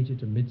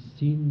dedicated amid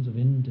scenes of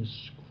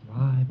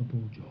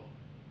indescribable joy.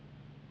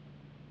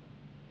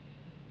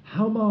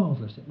 How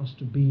marvellous it must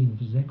have been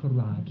for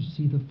Zechariah to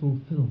see the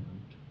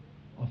fulfillment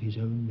of his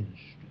own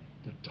ministry.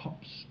 The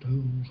top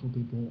stones will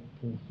be brought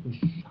forth with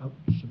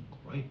shouts of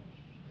grace.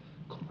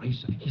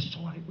 Grace. He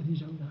saw it with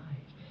his own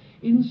eyes.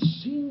 in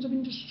scenes of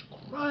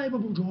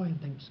indescribable joy and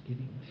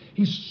thanksgiving.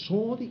 He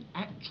saw the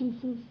actual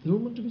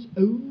fulfillment of his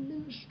own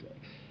ministry.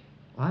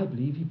 I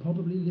believe he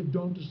probably lived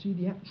on to see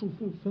the actual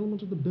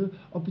fulfillment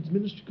of his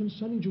ministry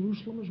concerning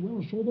Jerusalem as well,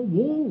 and saw the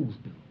walls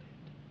builded,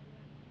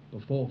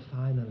 before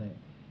finally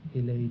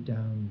he laid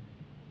down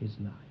his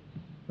life.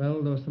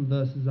 Well, there are some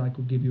verses I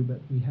could give you, but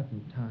we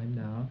haven't time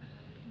now.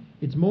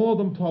 It's more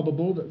than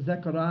probable that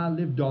Zechariah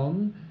lived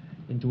on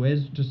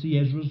to see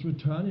Ezra's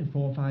return in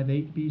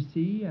 458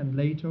 BC, and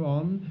later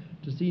on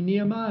to see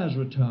Nehemiah's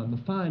return,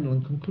 the final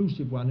and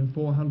conclusive one, in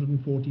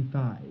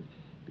 445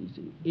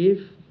 BC. If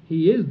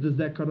he is the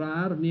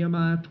Zechariah of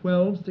Nehemiah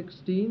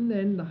 12:16,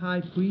 then the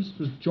high priest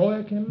was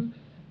Joachim,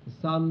 the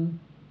son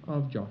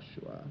of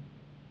Joshua.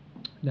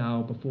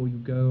 Now, before you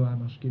go, I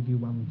must give you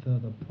one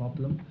further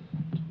problem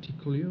to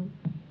tickle you.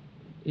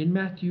 In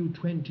Matthew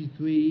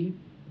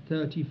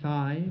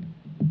 23:35,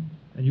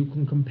 and you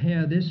can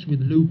compare this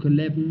with Luke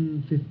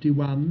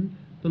 11:51,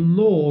 the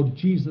Lord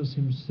Jesus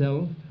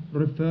himself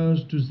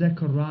refers to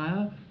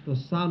Zechariah, the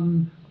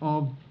son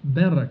of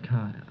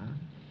Berechiah.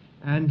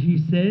 And he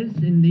says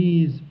in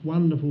these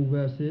wonderful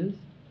verses,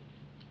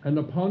 "And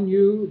upon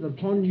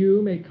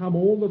you may come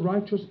all the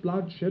righteous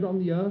blood shed on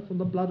the earth, and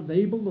the blood of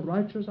Abel the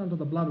righteous unto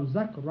the blood of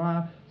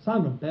Zechariah,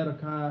 son of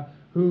Berechiah,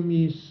 whom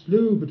ye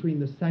slew between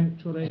the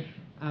sanctuary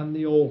and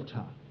the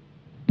altar."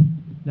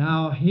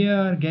 Now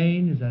here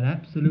again is an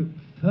absolute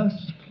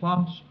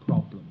first-class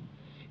problem.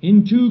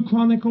 In 2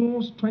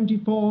 Chronicles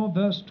 24,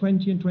 verse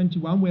 20 and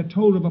 21, we're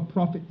told of a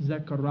prophet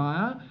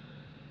Zechariah,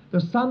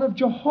 the son of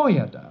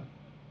Jehoiada,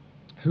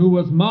 who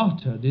was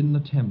martyred in the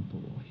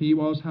temple. He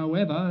was,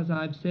 however, as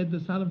I've said, the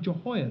son of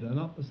Jehoiada,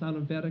 not the son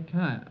of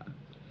Berechiah.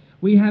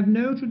 We have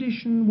no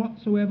tradition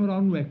whatsoever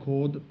on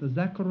record that the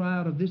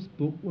Zechariah of this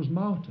book was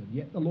martyred,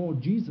 yet the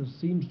Lord Jesus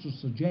seems to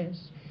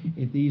suggest,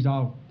 if these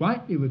are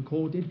rightly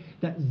recorded,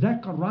 that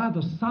Zechariah,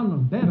 the son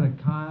of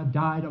Berechiah,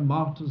 died a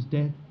martyr's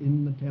death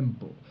in the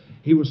temple.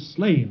 He was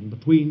slain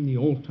between the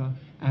altar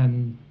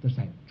and the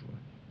sanctuary.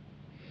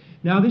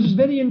 Now, this is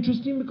very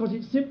interesting because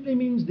it simply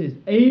means this: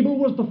 Abel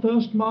was the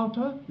first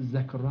martyr,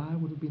 Zechariah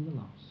would have been the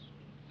last.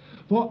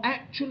 For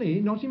actually,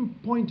 not in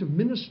point of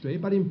ministry,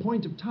 but in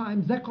point of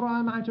time,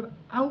 Zechariah might have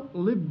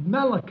outlived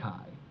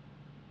Malachi.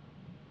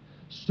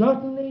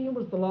 Certainly he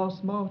was the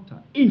last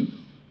martyr, if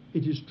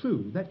it is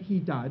true that he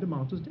died a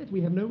martyr's death.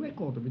 We have no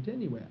record of it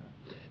anywhere.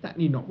 That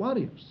need not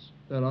worry us.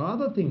 There are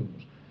other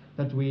things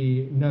that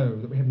we know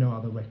that we have no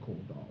other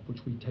record of,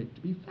 which we take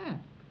to be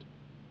fact.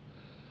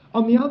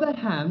 On the other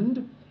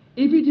hand,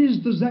 if it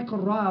is the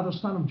Zechariah, the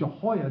son of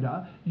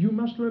Jehoiada, you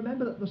must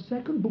remember that the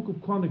second book of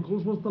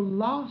Chronicles was the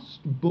last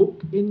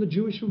book in the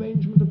Jewish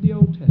arrangement of the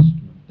Old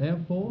Testament.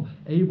 Therefore,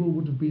 Abel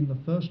would have been the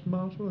first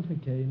martyr, and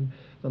again,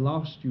 the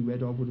last you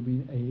read of would have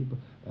been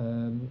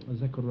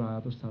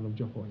Zechariah, the son of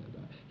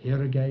Jehoiada.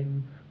 Here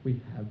again, we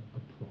have a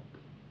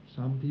problem.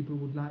 Some people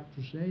would like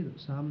to say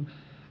that some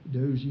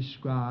dozy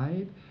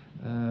scribe,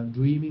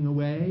 dreaming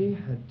away,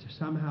 had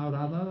somehow or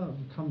other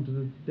come to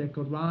the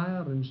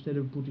Zechariah, instead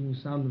of putting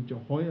son of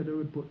Jehoiada,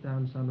 would put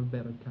down son of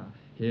Berechiah.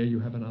 Here you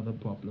have another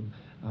problem.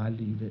 I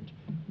leave it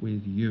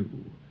with you.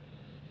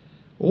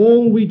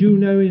 All we do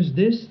know is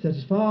this, that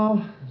as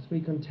far as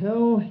we can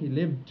tell, he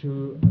lived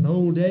to an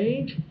old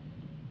age.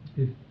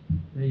 If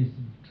it is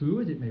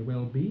true, as it may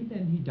well be,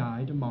 then he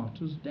died a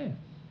martyr's death.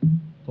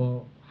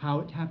 For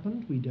how it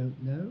happened, we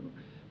don't know,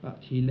 but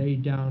he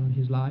laid down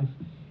his life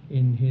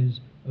in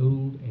his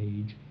old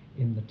age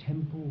in the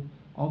temple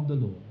of the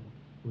Lord,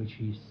 which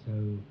he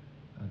so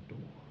adored.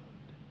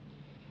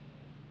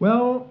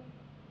 Well,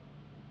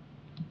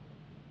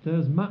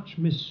 there's much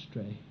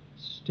mystery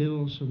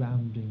still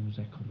surrounding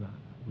Zechariah.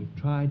 We've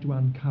tried to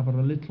uncover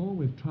a little,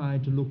 we've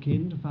tried to look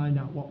in to find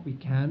out what we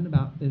can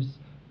about this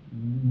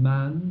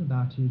man,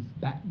 about his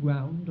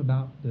background,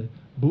 about the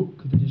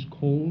book that is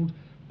called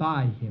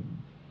by him.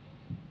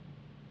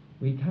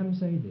 We can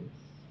say this: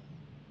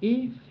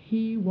 if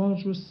he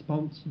was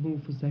responsible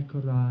for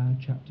Zechariah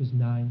chapters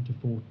 9 to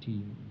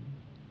 14,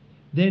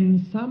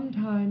 then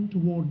sometime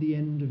toward the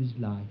end of his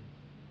life,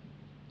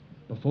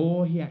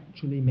 before he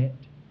actually met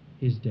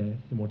his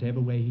death, in whatever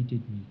way he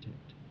did meet it,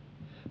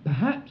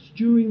 perhaps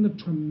during the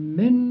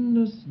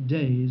tremendous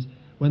days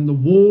when the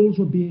walls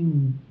were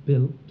being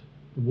built,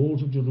 the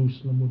walls of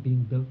Jerusalem were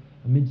being built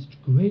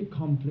amidst great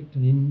conflict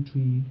and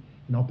intrigue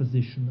and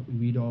opposition that we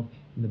read of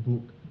in the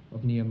book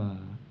of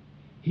Nehemiah,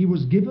 he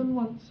was given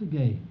once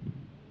again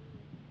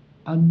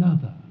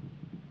another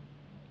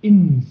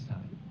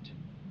insight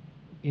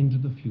into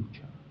the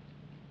future.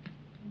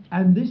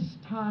 And this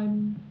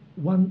time,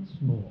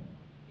 once more,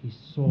 he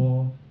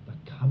saw the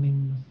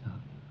coming Messiah.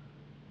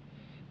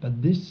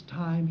 But this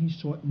time he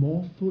saw it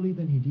more fully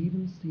than he'd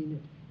even seen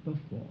it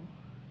before.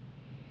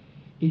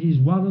 It is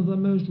one of the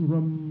most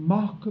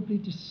remarkably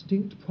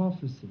distinct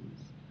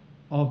prophecies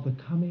of the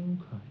coming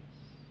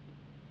Christ,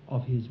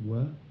 of his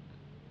work,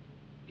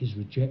 his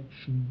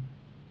rejection,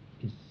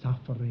 his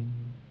suffering,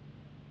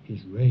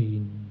 his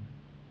reign,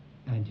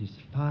 and his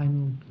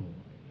final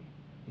glory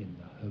in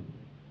the whole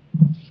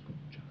of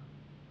Scripture.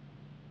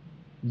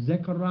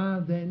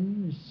 Zechariah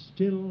then is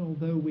still,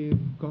 although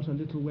we've got a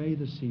little way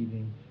this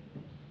evening,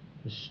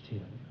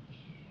 mysterious.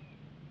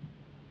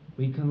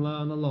 We can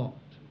learn a lot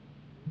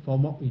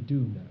from what we do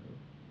know.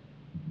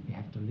 We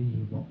have to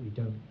leave what we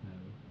don't know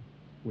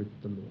with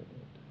the Lord.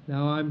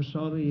 Now, I'm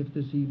sorry if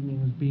this evening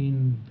has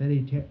been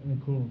very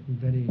technical and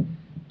very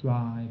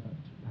dry, but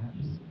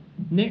perhaps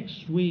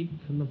next week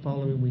and the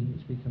following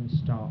weeks we can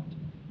start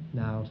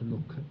now to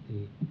look at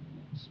the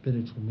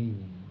spiritual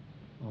meaning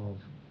of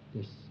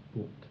this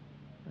book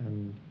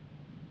and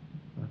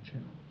much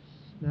else.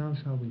 Now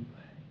shall we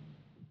pray?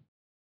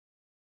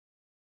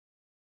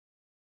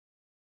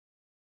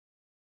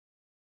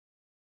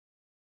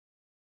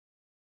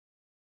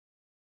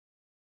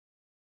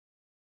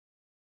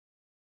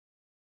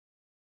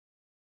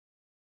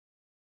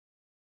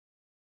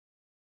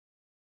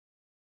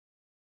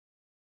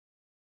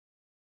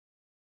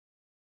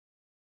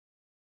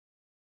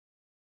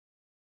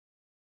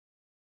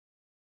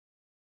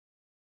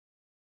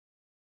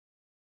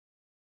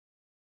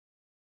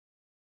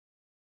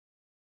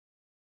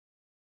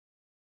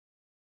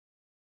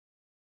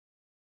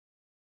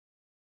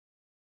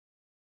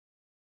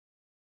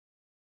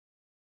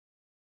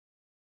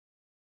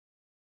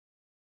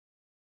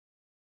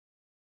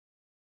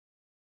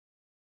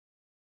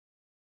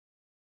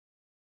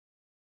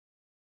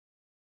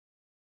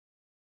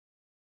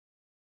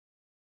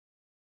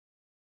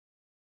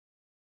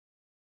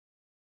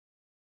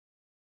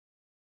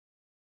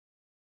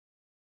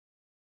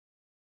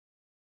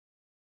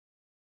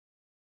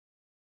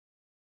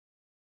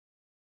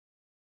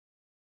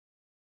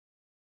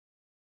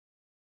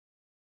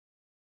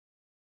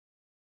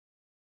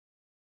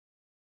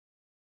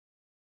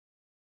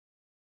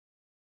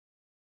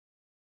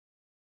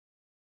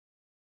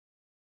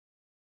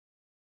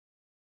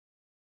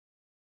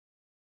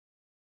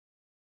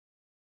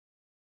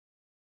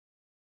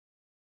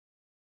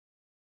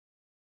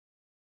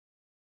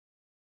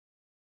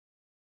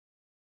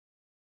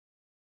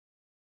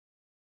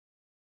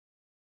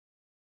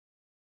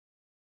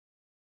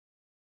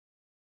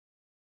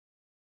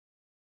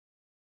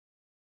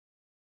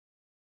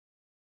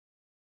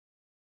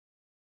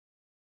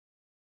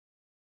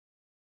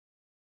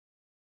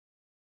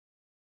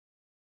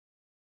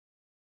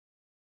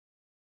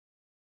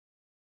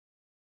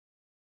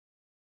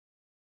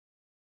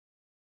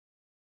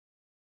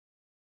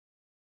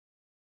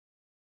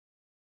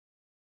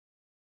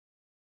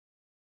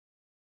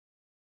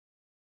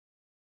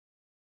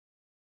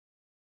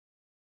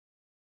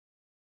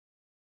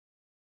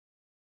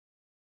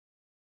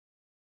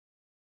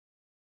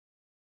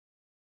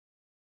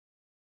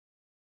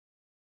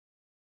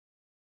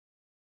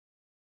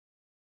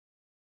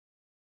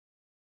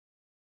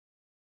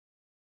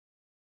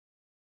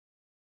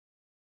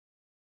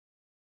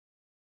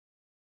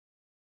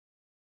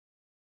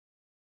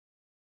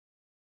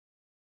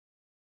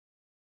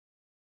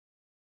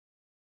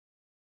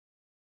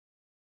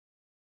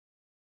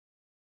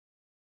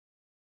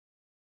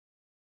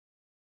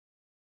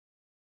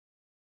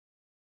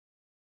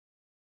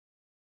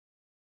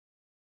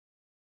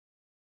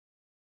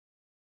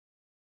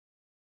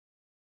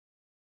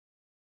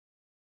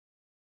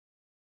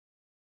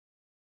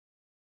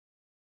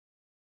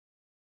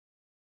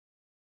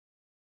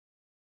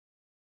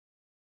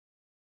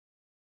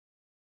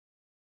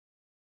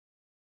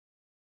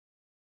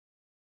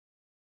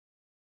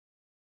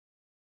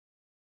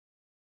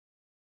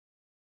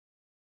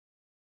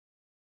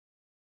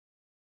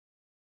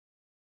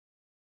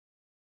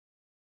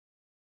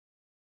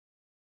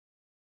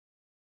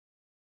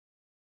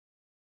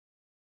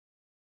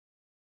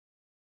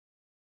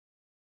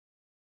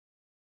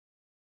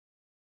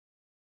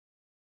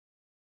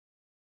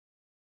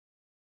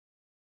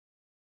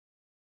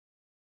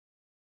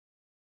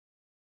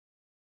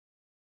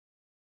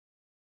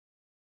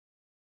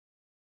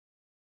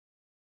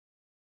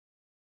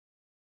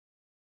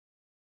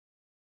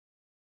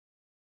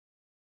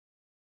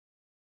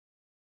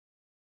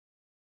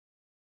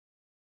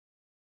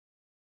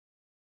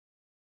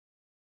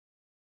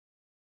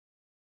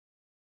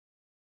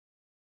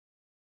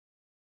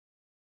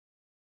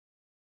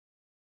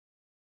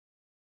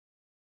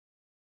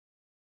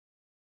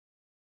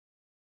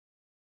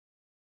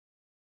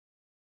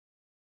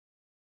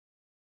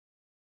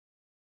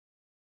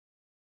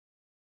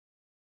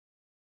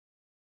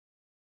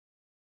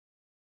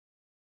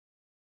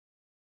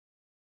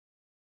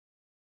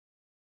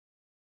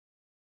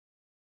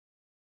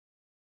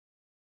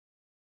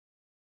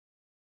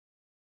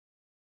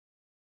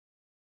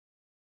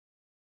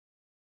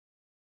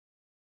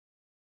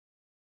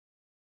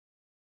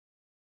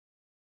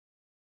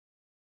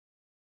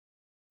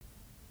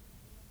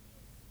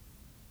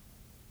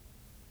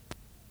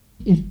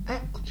 Is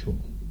actual.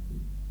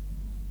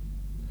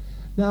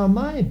 Now,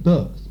 my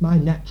birth, my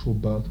natural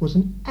birth, was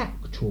an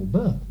actual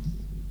birth.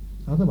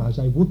 Otherwise,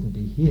 I wouldn't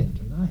be here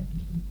tonight.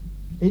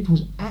 It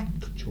was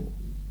actual.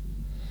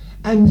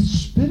 And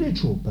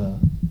spiritual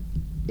birth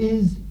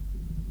is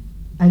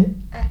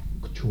an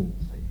actual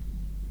thing.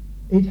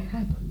 It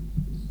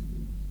happens.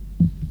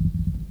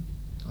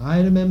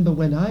 I remember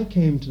when I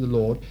came to the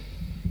Lord,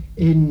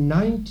 in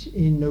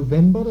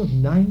November of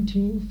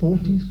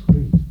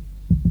 1943.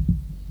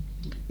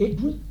 It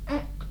was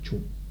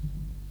actual.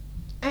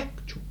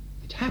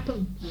 It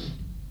happened.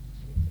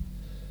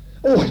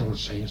 Oh, I don't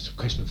say it's a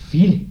question of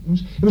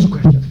feelings. It was a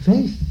question of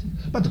faith.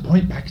 But the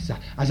point back is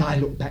that, as I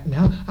look back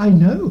now, I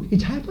know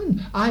it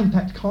happened. I, in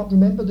fact, can't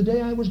remember the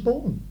day I was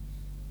born.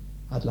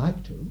 I'd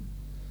like to,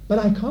 but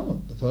I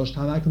can't. The first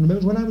time I can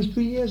remember was when I was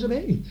 3 years of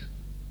age.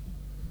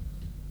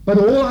 But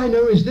all I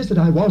know is this, that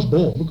I was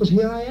born, because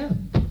here I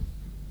am.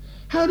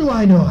 How do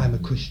I know I'm a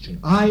Christian?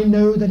 I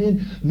know that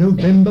in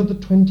November the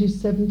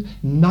 27th,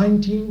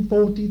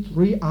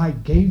 1943, I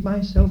gave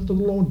myself to the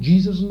Lord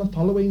Jesus, and the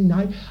following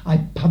night I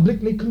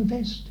publicly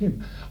confessed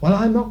him. Well,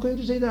 I'm not going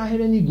to say that I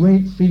had any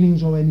great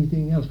feelings or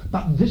anything else,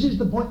 but this is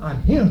the point.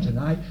 I'm here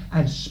tonight,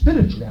 and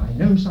spiritually I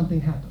know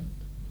something happened.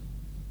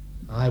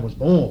 I was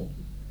born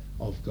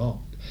of God.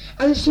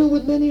 And so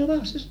with many of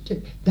us, isn't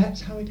it?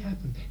 That's how it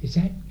happened. It's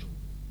actual.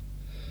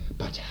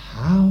 But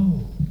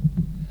how?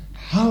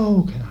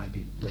 How can I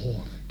be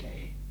born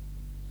again?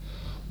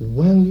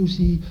 Well, you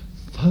see,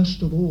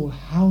 first of all,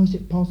 how is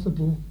it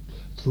possible?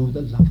 Through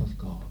the love of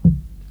God.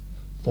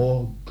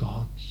 For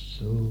God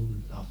so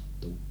loved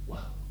the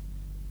world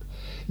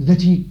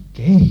that he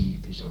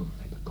gave his only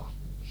begotten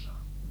Son,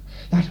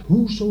 that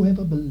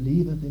whosoever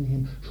believeth in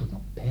him should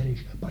not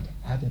perish, but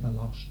have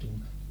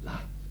everlasting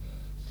life.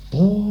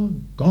 For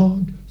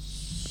God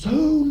so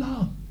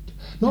loved,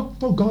 not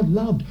for God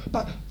loved,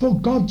 but for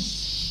God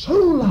so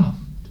loved,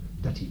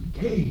 that he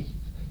gave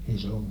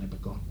his only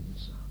begotten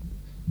Son.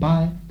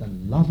 By the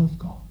love of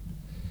God,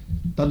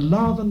 the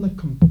love and the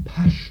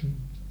compassion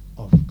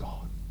of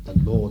God, the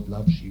Lord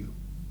loves you.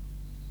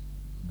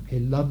 He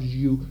loves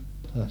you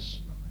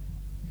personally.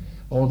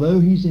 Although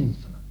he's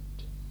infinite,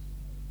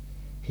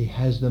 he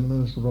has the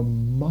most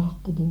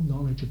remarkable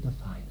knowledge of the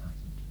finite.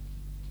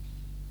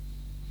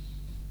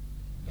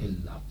 He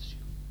loves you.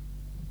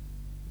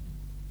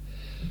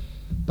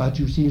 But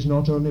you see, it's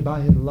not only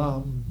by his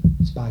love,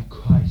 it's by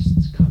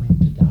Christ's coming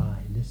to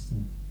die.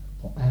 Listen,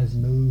 for as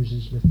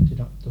Moses lifted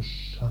up the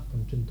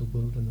serpent in the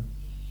wilderness,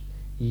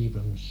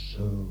 even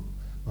so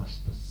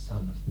must the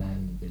Son of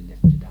Man be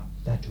lifted up,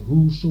 that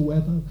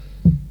whosoever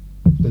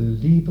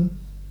believeth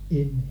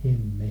in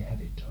him may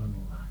have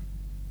eternal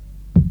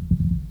life.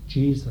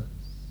 Jesus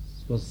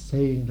was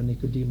saying to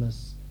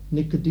Nicodemus,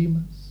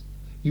 Nicodemus,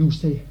 you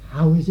say,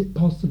 how is it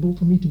possible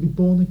for me to be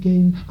born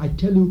again? I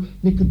tell you,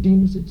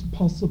 Nicodemus, it's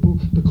possible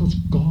because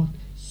God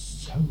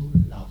so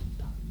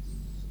loved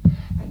us.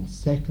 And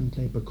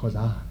secondly, because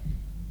I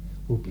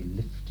will be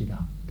lifted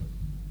up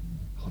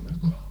on the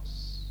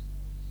cross.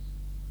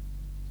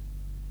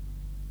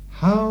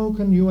 How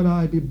can you and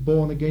I be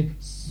born again,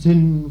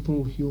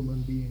 sinful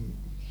human beings?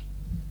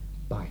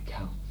 By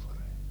Calvary.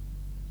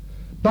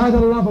 By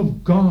the love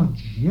of God,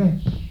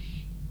 yes,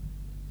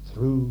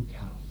 through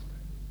Calvary.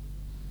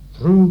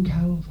 Through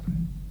Calvary.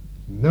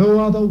 No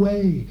other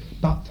way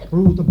but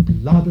through the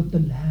blood of the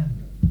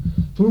Lamb,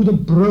 through the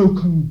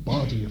broken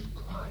body of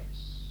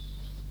Christ.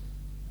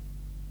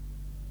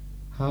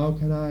 How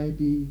can I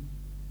be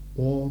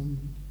born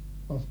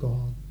of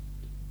God?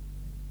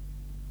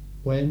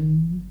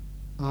 When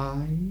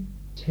I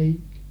take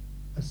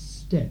a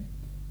step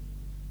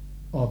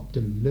of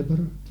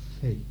deliberate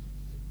faith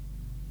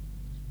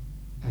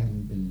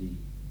and believe.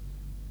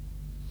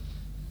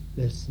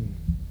 Listen.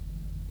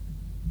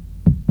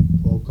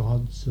 For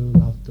God so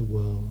loved the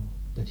world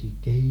that he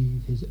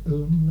gave his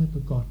only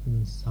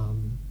begotten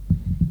Son,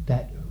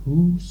 that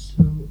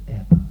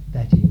whosoever,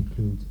 that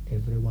includes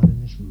everyone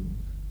in this room,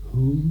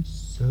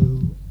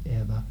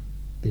 whosoever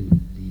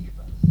believeth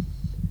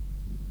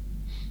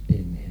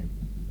in him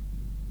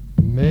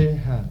may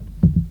have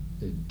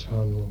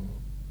eternal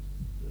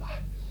life.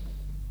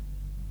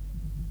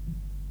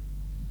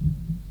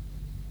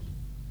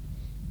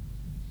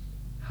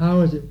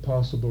 How is it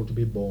possible to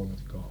be born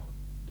of God?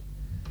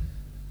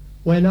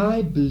 When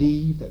I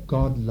believe that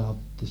God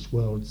loved this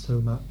world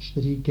so much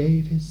that he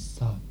gave his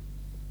Son,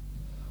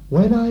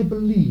 when I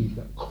believe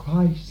that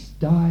Christ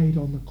died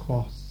on the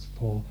cross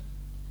for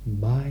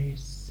my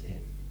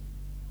sin,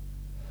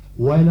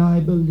 when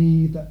I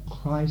believe that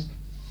Christ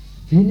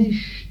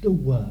finished the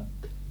work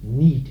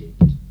needed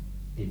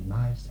in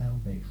my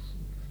salvation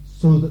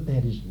so that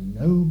there is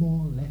no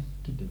more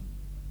left to do,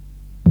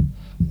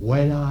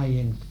 when I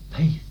in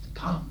faith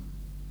come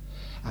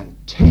and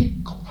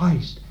take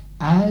Christ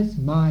as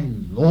my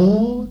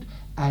Lord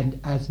and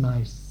as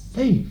my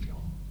Savior,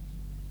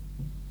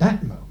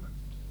 that moment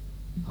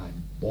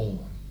I'm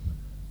born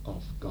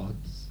of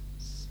God's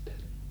Spirit.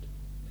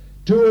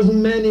 To as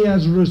many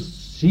as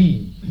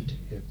received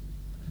him,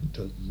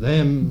 to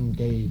them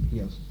gave he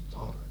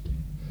authority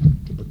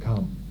to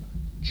become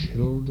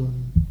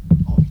children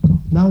of God.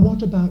 Now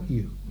what about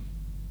you?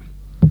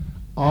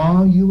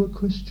 Are you a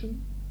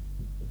Christian?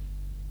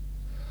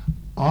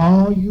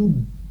 Are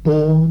you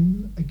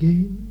born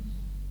again?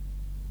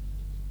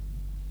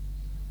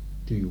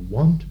 Do you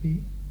want to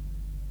be?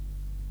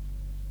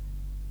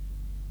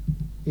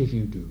 If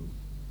you do,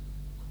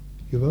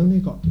 you've only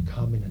got to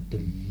come in a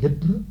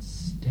deliberate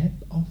step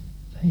of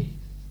faith faith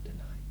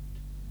tonight,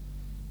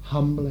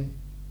 humbly,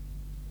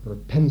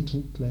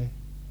 repentantly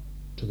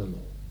to the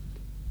Lord.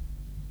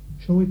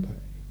 Shall we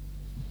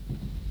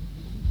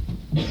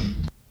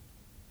pray?